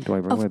audition? Do I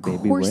bring my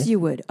baby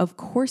with? Of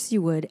course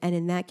you would. And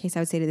in that case,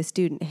 I would say to the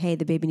student, hey,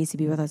 the baby needs to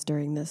be with us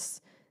during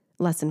this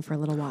lesson for a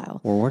little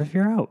while. Or what if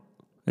you're out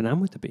and I'm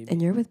with the baby?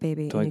 And you're with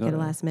baby and you get a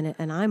last minute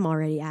and I'm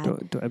already at.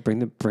 Do I bring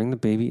the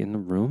baby in the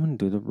room and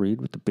do the read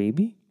with the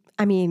baby?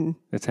 I mean,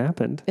 it's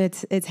happened.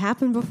 It's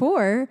happened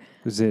before.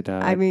 Was it?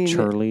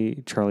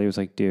 Charlie was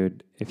like,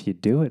 dude, if you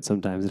do it,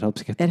 sometimes it helps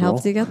you get the role.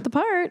 Helps you get the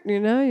part. You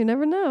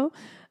never know.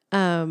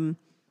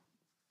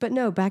 But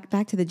no,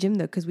 back to the gym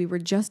though, because we were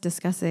just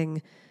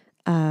discussing,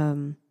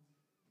 as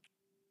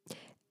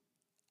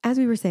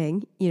we were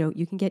saying,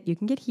 you can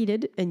get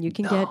heated and you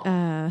can get.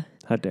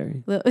 How dare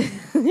you?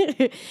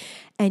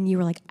 And you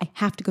were like, I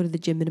have to go to the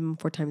gym minimum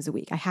 4 times a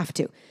week. I have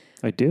to.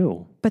 I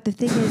do. But the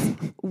thing is,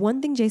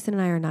 one thing Jason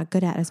and I are not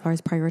good at as far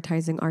as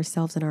prioritizing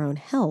ourselves and our own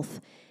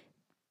health.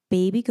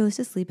 Baby goes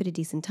to sleep at a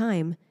decent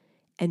time,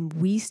 and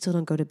we still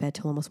don't go to bed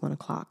till almost 1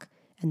 o'clock,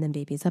 and then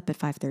baby's up at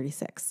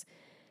 5:36.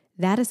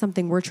 that is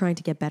something we're trying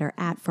to get better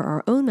at for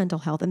our own mental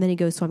health. And then he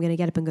goes, so I'm going to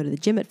get up and go to the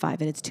gym at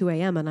 5 and it's 2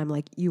 a.m. And I'm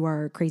like, you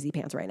are crazy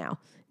pants right now.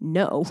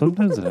 No.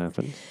 Sometimes it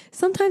happens.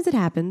 Sometimes it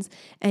happens.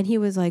 And he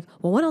was like,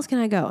 well, when else can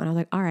I go? And I was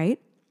like, all right.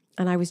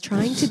 And I was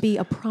trying to be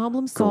a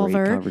problem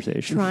solver,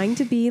 conversation. trying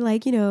to be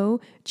like, you know,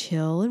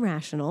 chill and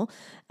rational.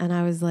 And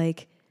I was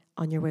like,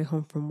 on your way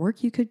home from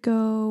work, you could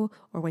go,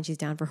 or when she's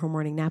down for her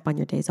morning nap on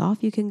your days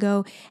off, you can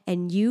go.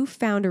 And you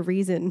found a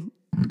reason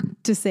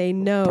to say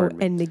no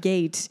and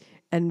negate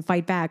and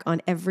fight back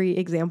on every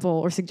example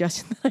or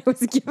suggestion that I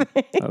was giving.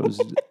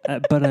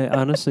 But I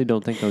honestly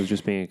don't think I was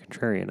just being a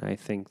contrarian. I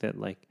think that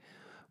like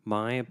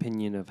my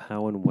opinion of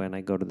how and when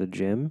I go to the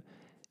gym,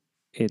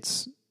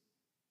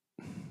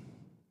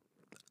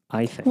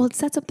 I think. Well, it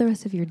sets up the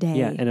rest of your day.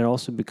 Yeah, and it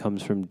also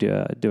becomes from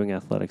doing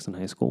athletics in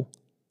high school.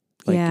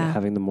 Like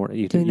having the morning,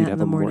 you'd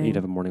have a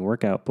morning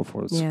workout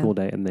before the school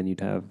day, and then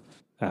you'd have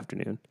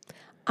afternoon.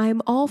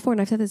 I'm all for,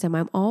 and I've said this time,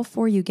 I'm all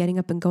for you getting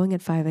up and going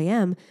at 5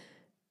 a.m.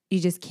 You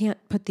just can't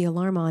put the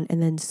alarm on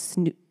and then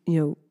snooze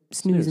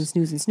and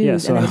snooze and snooze. Yeah,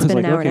 so and then it's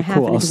been an hour and a half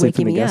and it's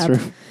waking me up.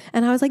 Room.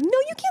 And I was like, no,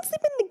 you can't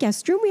sleep in the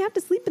guest room. We have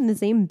to sleep in the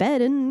same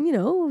bed and, you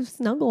know,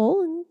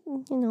 snuggle and,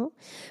 you know.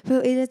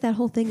 But it is that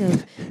whole thing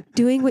of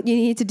doing what you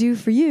need to do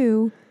for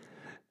you.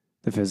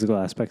 The physical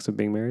aspects of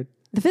being married?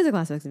 The physical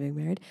aspects of being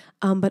married.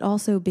 But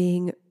also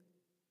being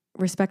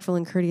respectful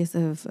and courteous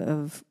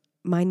of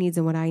my needs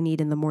and what I need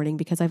in the morning,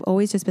 because I've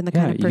always just been the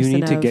kind of person you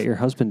need to get your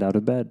husband out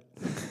of bed.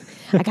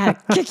 I gotta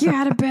kick you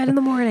out of bed in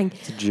the morning.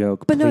 It's a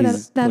joke. But please, no,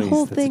 that please,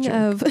 whole thing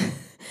of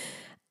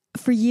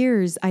for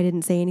years I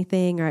didn't say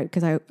anything, or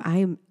because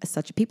I'm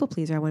such a people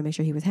pleaser. I want to make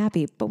sure he was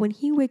happy. But when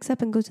he wakes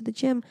up and goes to the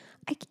gym,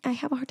 I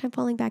have a hard time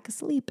falling back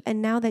asleep.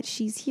 And now that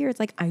she's here, it's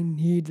like I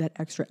need that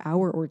extra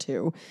hour or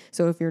two.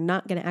 So if you're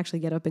not going to actually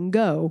get up and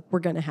go, we're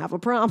going to have a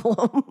problem.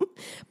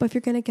 But if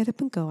you're going to get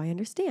up and go, I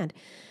understand.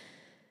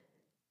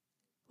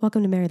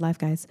 Welcome to married life,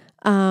 guys.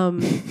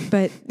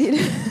 But you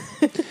know.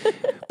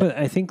 But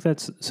I think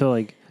that's so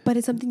like. But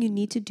it's something you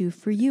need to do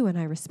for you, and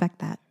I respect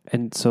that.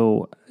 And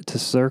so to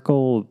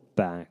circle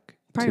back,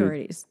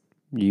 priorities.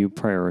 To you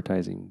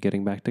prioritizing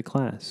getting back to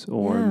class,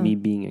 or me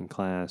being in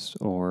class,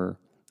 or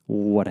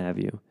what have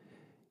you.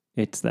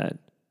 It's that,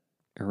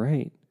 all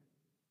right,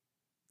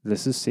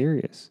 this is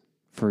serious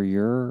for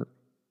your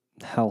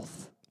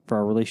health, for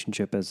our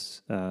relationship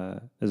as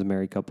a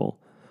married couple.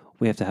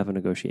 We have to have a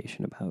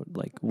negotiation about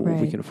like what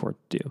we can afford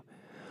to do.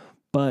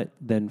 But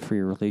then for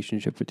your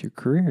relationship with your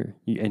career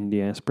and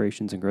the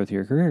aspirations and growth of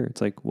your career,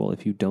 it's like, well,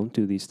 if you don't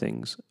do these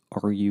things,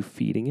 are you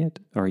feeding it?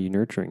 Are you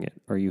nurturing it?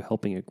 Are you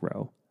helping it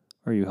grow?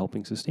 Are you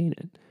helping sustain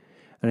it?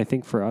 And I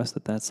think for us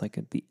that's like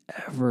the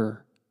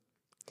ever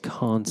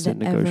constant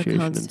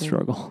negotiation and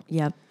struggle.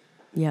 Yep.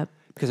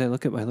 Because I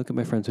look at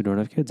my friends who don't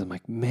have kids. I'm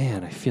like,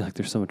 man, I feel like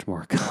they're so much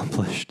more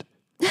accomplished.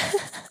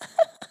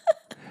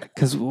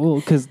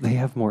 Because they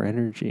have more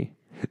energy.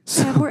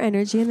 So, they have more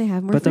energy and they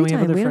have more free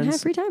time. We don't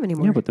have free time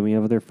anymore. Yeah, but then we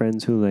have other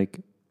friends who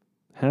like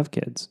have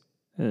kids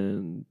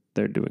and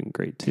they're doing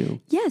great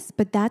too. Yes,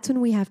 but that's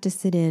when we have to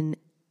sit in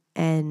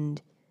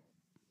and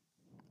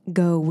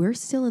go, we're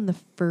still in the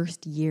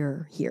first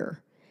year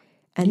here.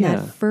 And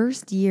that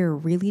first year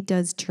really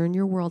does turn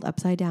your world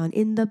upside down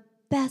in the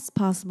best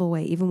possible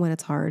way, even when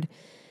it's hard.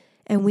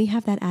 And we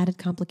have that added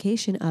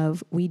complication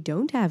of we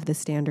don't have the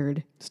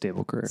standard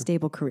stable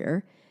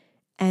career.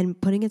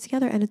 And putting it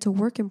together, and it's a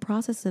work in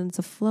process, and it's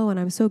a flow, and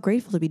I'm so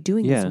grateful to be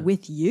doing this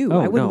with you.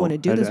 I wouldn't want to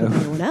do this with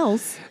anyone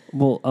else.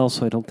 Well,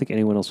 also, I don't think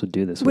anyone else would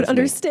do this. Would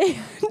understand.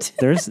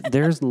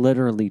 There's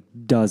literally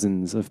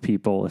dozens of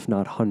people, if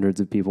not hundreds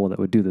of people, that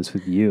would do this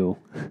with you.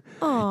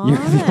 Aww, you're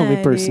the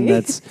only person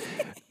that's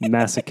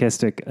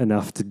masochistic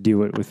enough to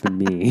do it with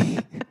me.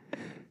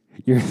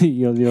 You're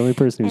the only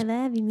person who's. I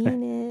love you,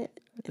 mean it.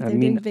 I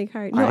mean, big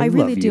heart. No, I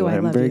really do.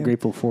 I'm very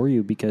grateful for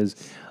you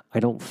because I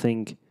don't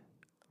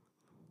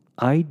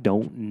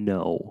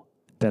know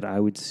that I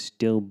would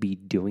still be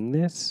doing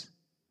this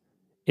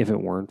if it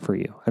weren't for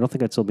you. I don't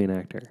think I'd still be an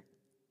actor.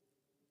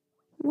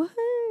 What?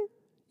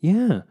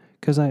 Yeah,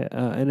 because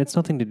and it's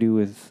nothing to do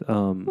with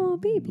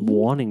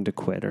wanting to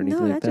quit or anything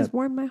like that. No, that just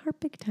warmed my heart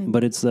big time.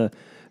 But it's the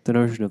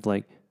notion of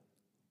like,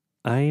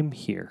 I am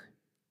here,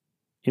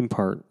 in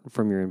part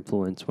from your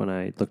influence when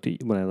I looked up to you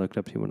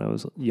when I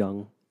was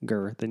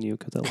younger than you,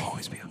 because I'll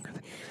always be younger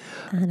than you.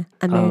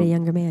 I married a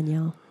younger man,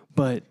 y'all.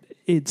 But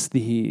it's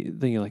the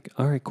thing like,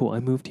 all right, cool. I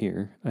moved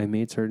here. I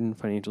made certain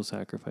financial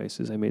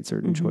sacrifices. I made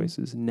certain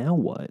choices. Now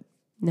what?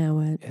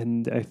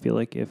 And I feel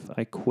like if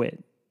I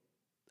quit,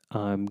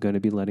 I'm going to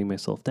be letting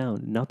myself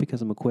down. Not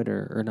because I'm a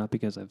quitter or not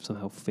because I've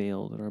somehow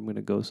failed or I'm going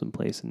to go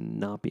someplace and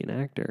not be an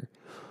actor,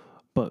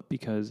 but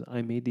because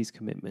I made these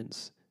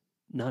commitments,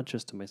 not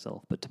just to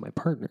myself, but to my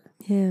partner.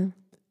 Yeah.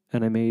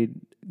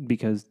 And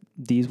because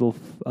these will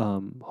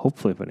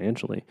hopefully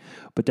financially,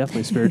 but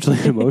definitely spiritually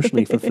and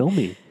emotionally fulfill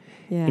me.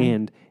 Yeah.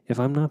 And if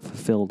I'm not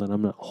fulfilled and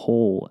I'm not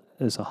whole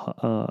as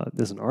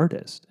an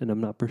artist, and I'm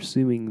not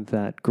pursuing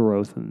that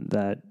growth and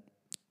that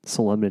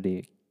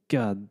solemnity,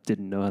 God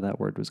didn't know how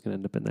that word was going to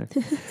end up in there.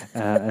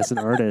 As an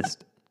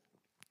artist,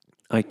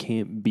 I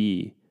can't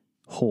be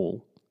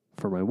whole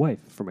for my wife,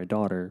 for my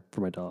daughter,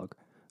 for my dog,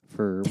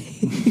 for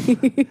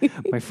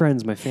my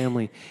friends, my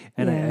family.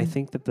 And Yeah. I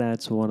think that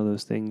that's one of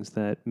those things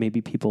that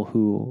maybe people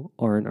who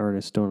aren't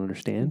artists don't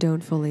understand.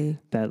 Don't fully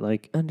That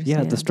like, yeah,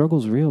 understand. the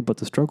struggle's real, but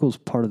the struggle's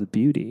part of the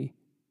beauty.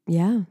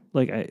 Yeah.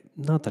 Like,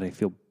 not that I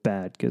feel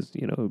bad because,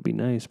 you know, it would be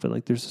nice, but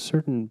like there's a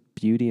certain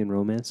beauty and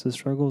romance to the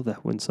struggle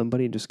that when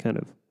somebody just kind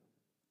of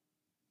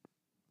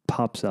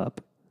pops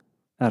up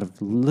out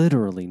of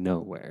literally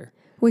nowhere.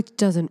 Which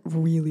doesn't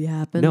really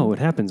happen. No, it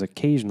happens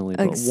occasionally,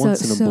 but Like,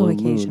 once in a blue moon.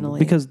 occasionally.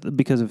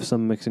 Because of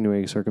some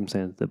extenuating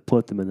circumstance that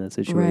put them in that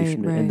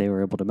situation Right. and they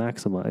were able to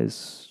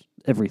maximize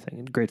everything.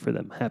 And great for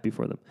them, happy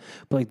for them.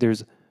 But like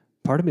there's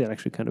part of me that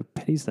actually kind of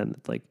pities them.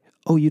 That's like,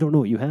 oh, you don't know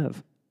what you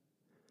have.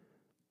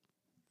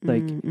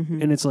 Like,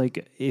 Mm-hmm. and it's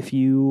like if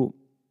you,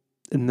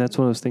 and that's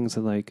one of those things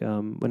that like,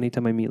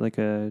 anytime I meet like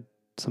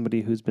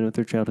somebody who's been with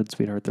their childhood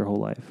sweetheart their whole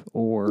life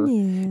or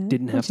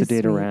didn't have to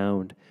date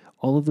around,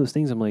 all of those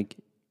things, I'm like,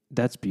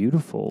 that's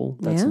beautiful.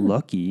 That's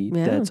lucky.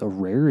 Yeah. That's a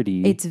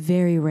rarity. It's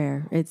very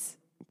rare. It's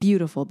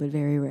beautiful, but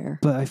very rare.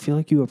 But I feel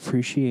like you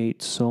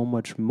appreciate so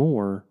much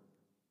more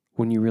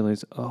when you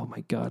realize, oh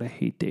my God, I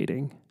hate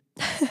dating.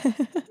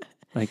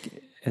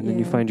 Like, and then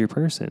you find your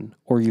person,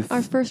 or you.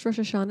 Our first Rosh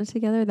Hashanah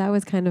together, that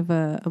was kind of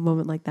a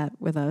moment like that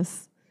with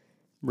us.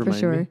 For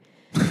sure.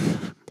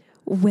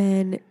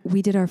 When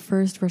we did our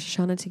first Rosh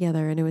Hashanah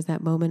together, and it was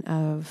that moment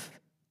of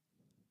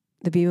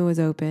the bima was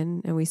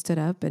open, and we stood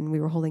up, and we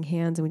were holding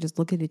hands, and we just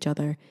looked at each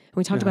other, and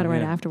we talked about it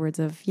right afterwards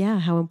of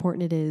how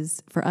important it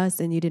is for us,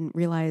 and you didn't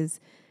realize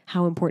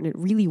how important it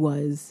really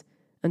was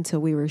until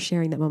we were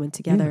sharing that moment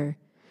together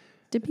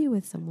to be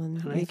with someone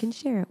who you can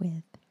share it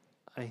with.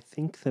 I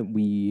think that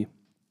we've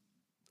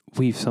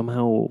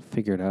somehow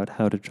figured out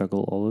how to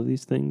juggle all of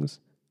these things,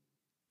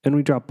 and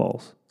we drop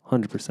balls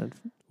 100%.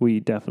 We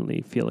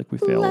definitely feel like we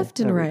fail left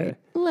and every right, day.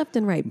 left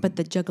and right. But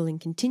the juggling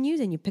continues,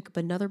 and you pick up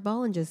another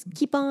ball and just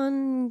keep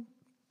on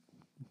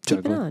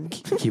juggling.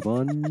 Keep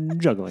on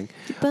juggling.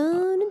 Keep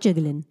on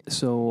juggling.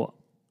 So,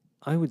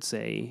 I would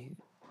say,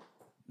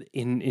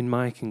 in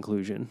my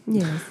conclusion,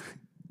 yes.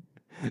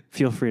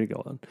 Feel free to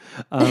go on.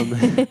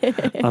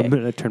 I'm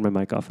going to turn my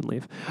mic off and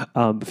leave.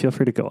 Feel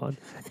free to go on.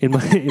 In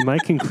my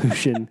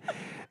conclusion,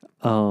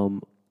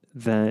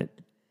 that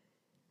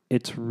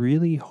it's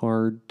really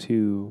hard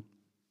to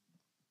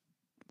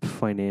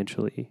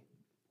financially,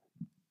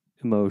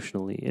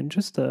 emotionally, and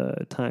just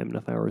time,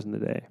 enough hours in the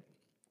day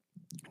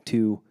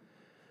to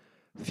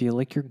feel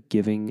like you're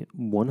giving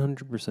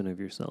 100% of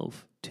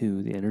yourself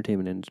to the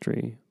entertainment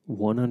industry,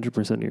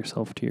 100% of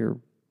yourself to your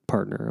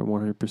partner, and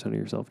 100% of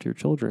yourself to your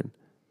children.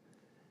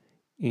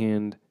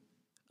 And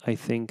I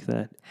think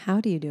that...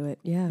 How do you do it?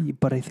 Yeah.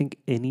 But I think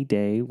any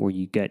day where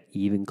you get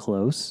even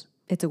close...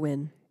 It's a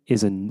win.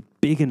 Is a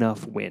big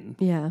enough win.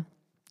 Yeah.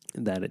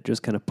 That it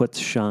just kind of puts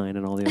shine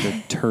on all the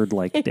other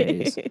turd-like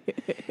days.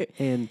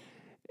 And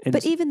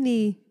but even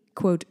the,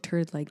 quote,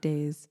 turd-like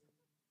days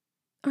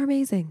are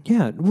amazing.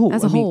 Yeah. Well,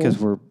 as a whole. Because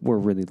we're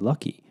really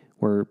lucky.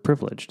 We're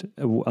privileged.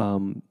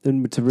 And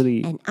it's a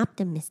really... And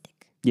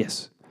optimistic.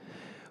 Yes.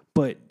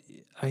 But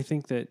I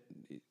think that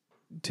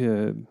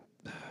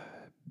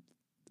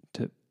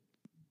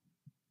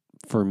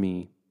for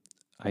me,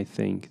 I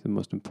think the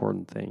most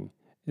important thing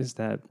is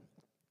that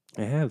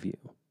I have you.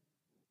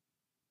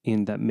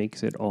 And that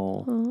makes it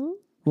all... Aww.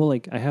 Well,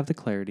 like, I have the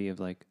clarity of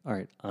like, all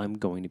right, I'm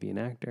going to be an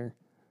actor.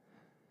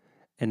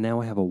 And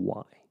now I have a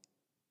why.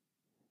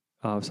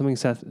 Something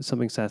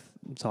Seth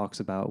talks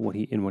about what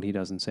he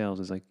does in sales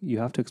is like, you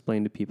have to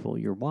explain to people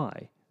your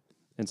why.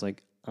 And it's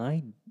like,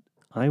 I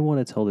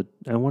want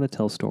to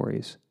tell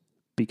stories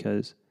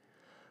because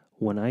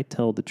when I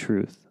tell the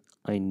truth,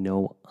 I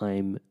know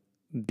I'm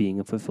being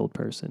a fulfilled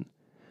person.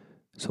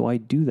 So I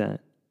do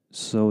that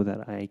so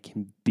that I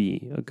can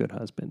be a good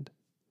husband.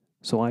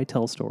 So I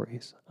tell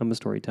stories. I'm a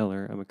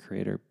storyteller. I'm a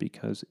creator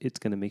because it's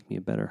going to make me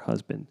a better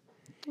husband.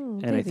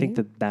 Oh, and I think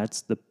that that's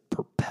the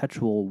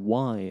perpetual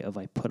why of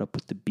I put up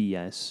with the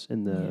BS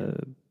and the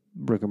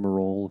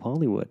rigmarole of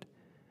Hollywood.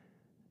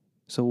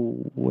 So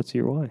what's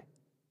your why?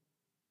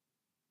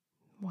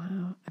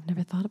 Wow. I've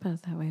never thought about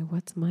it that way.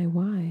 What's my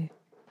why?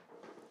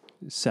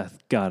 Seth,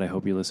 God, I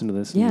hope you listen to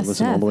this. Yeah, and you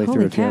listen Seth, all the way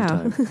through if you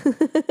have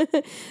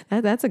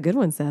time. That's a good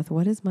one, Seth.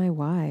 What is my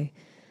why?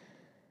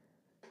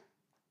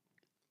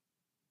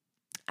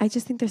 I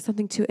just think there's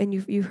something to, and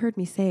you heard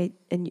me say it,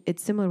 and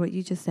it's similar to what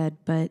you just said,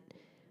 but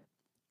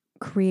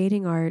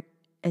creating art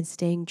and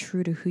staying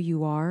true to who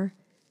you are,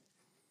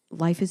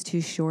 life is too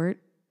short,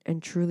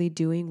 and truly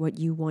doing what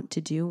you want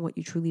to do and what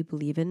you truly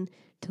believe in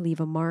to leave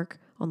a mark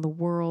on the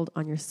world,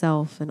 on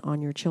yourself, and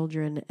on your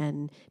children,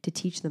 and to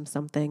teach them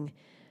something.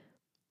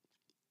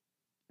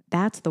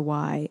 That's the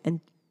why.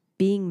 And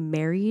being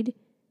married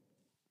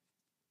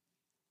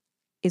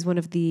is one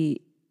of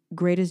the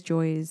greatest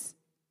joys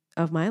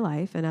of my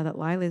life. And now that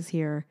Lila's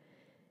here,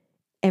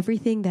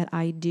 everything that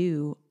I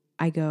do,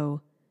 I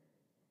go,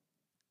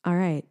 all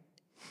right,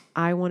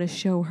 I want to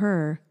show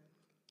her,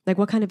 like,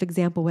 what kind of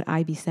example would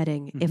I be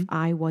setting if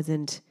I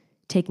wasn't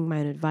taking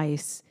my own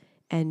advice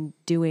and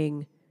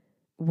doing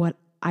what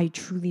I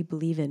truly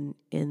believe in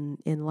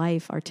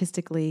life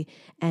artistically,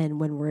 and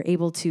when we're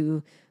able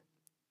to,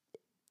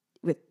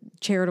 with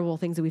charitable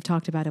things that we've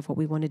talked about of what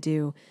we want to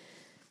do.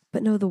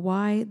 But no, the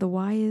why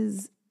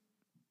is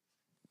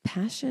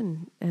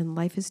passion, and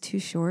life is too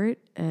short.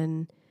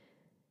 And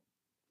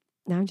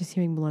now I'm just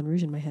hearing Moulin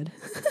Rouge in my head.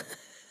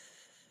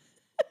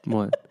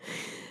 What?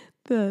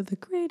 The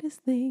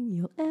greatest thing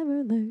you'll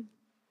ever learn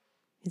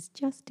is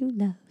just to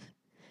love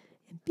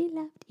and be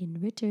loved in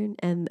return.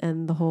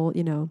 And the whole,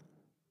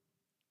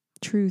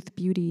 truth,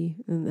 beauty,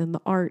 and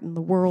the art and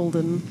the world.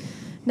 And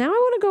now I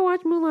want to go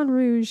watch Moulin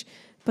Rouge.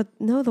 But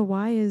no, the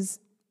why is,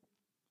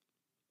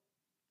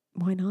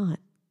 why not?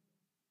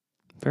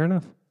 Fair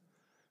enough.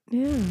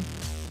 Yeah.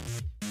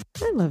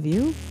 I love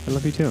you. I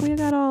love you too. We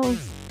got all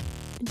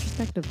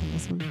introspective on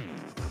this one.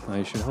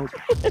 I should hope.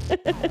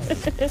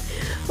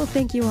 Well,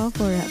 thank you all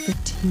for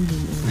tuning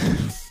in.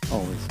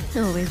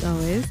 Always.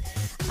 Always.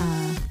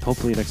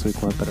 Hopefully next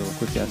week we'll have better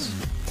luck with guests.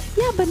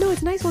 Yeah, but no,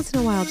 it's nice once in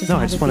a while. Just No,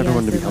 have I just it want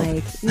be everyone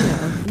us to be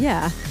and,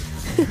 yeah.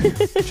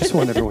 Just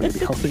want everyone to be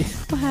healthy.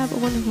 We'll have a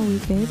wonderful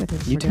week, babe. I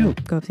think You we're gonna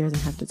too. go upstairs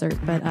and have dessert.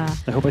 But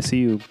I hope I see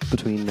you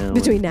between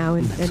now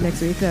and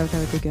next week, that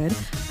would be good.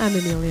 I'm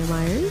Amelia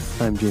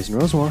Myers, I'm Jason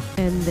Rosewa.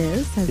 and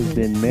this has You've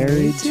been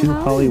Married to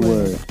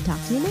Hollywood. Talk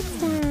to you next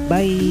time.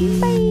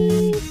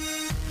 Bye. Bye.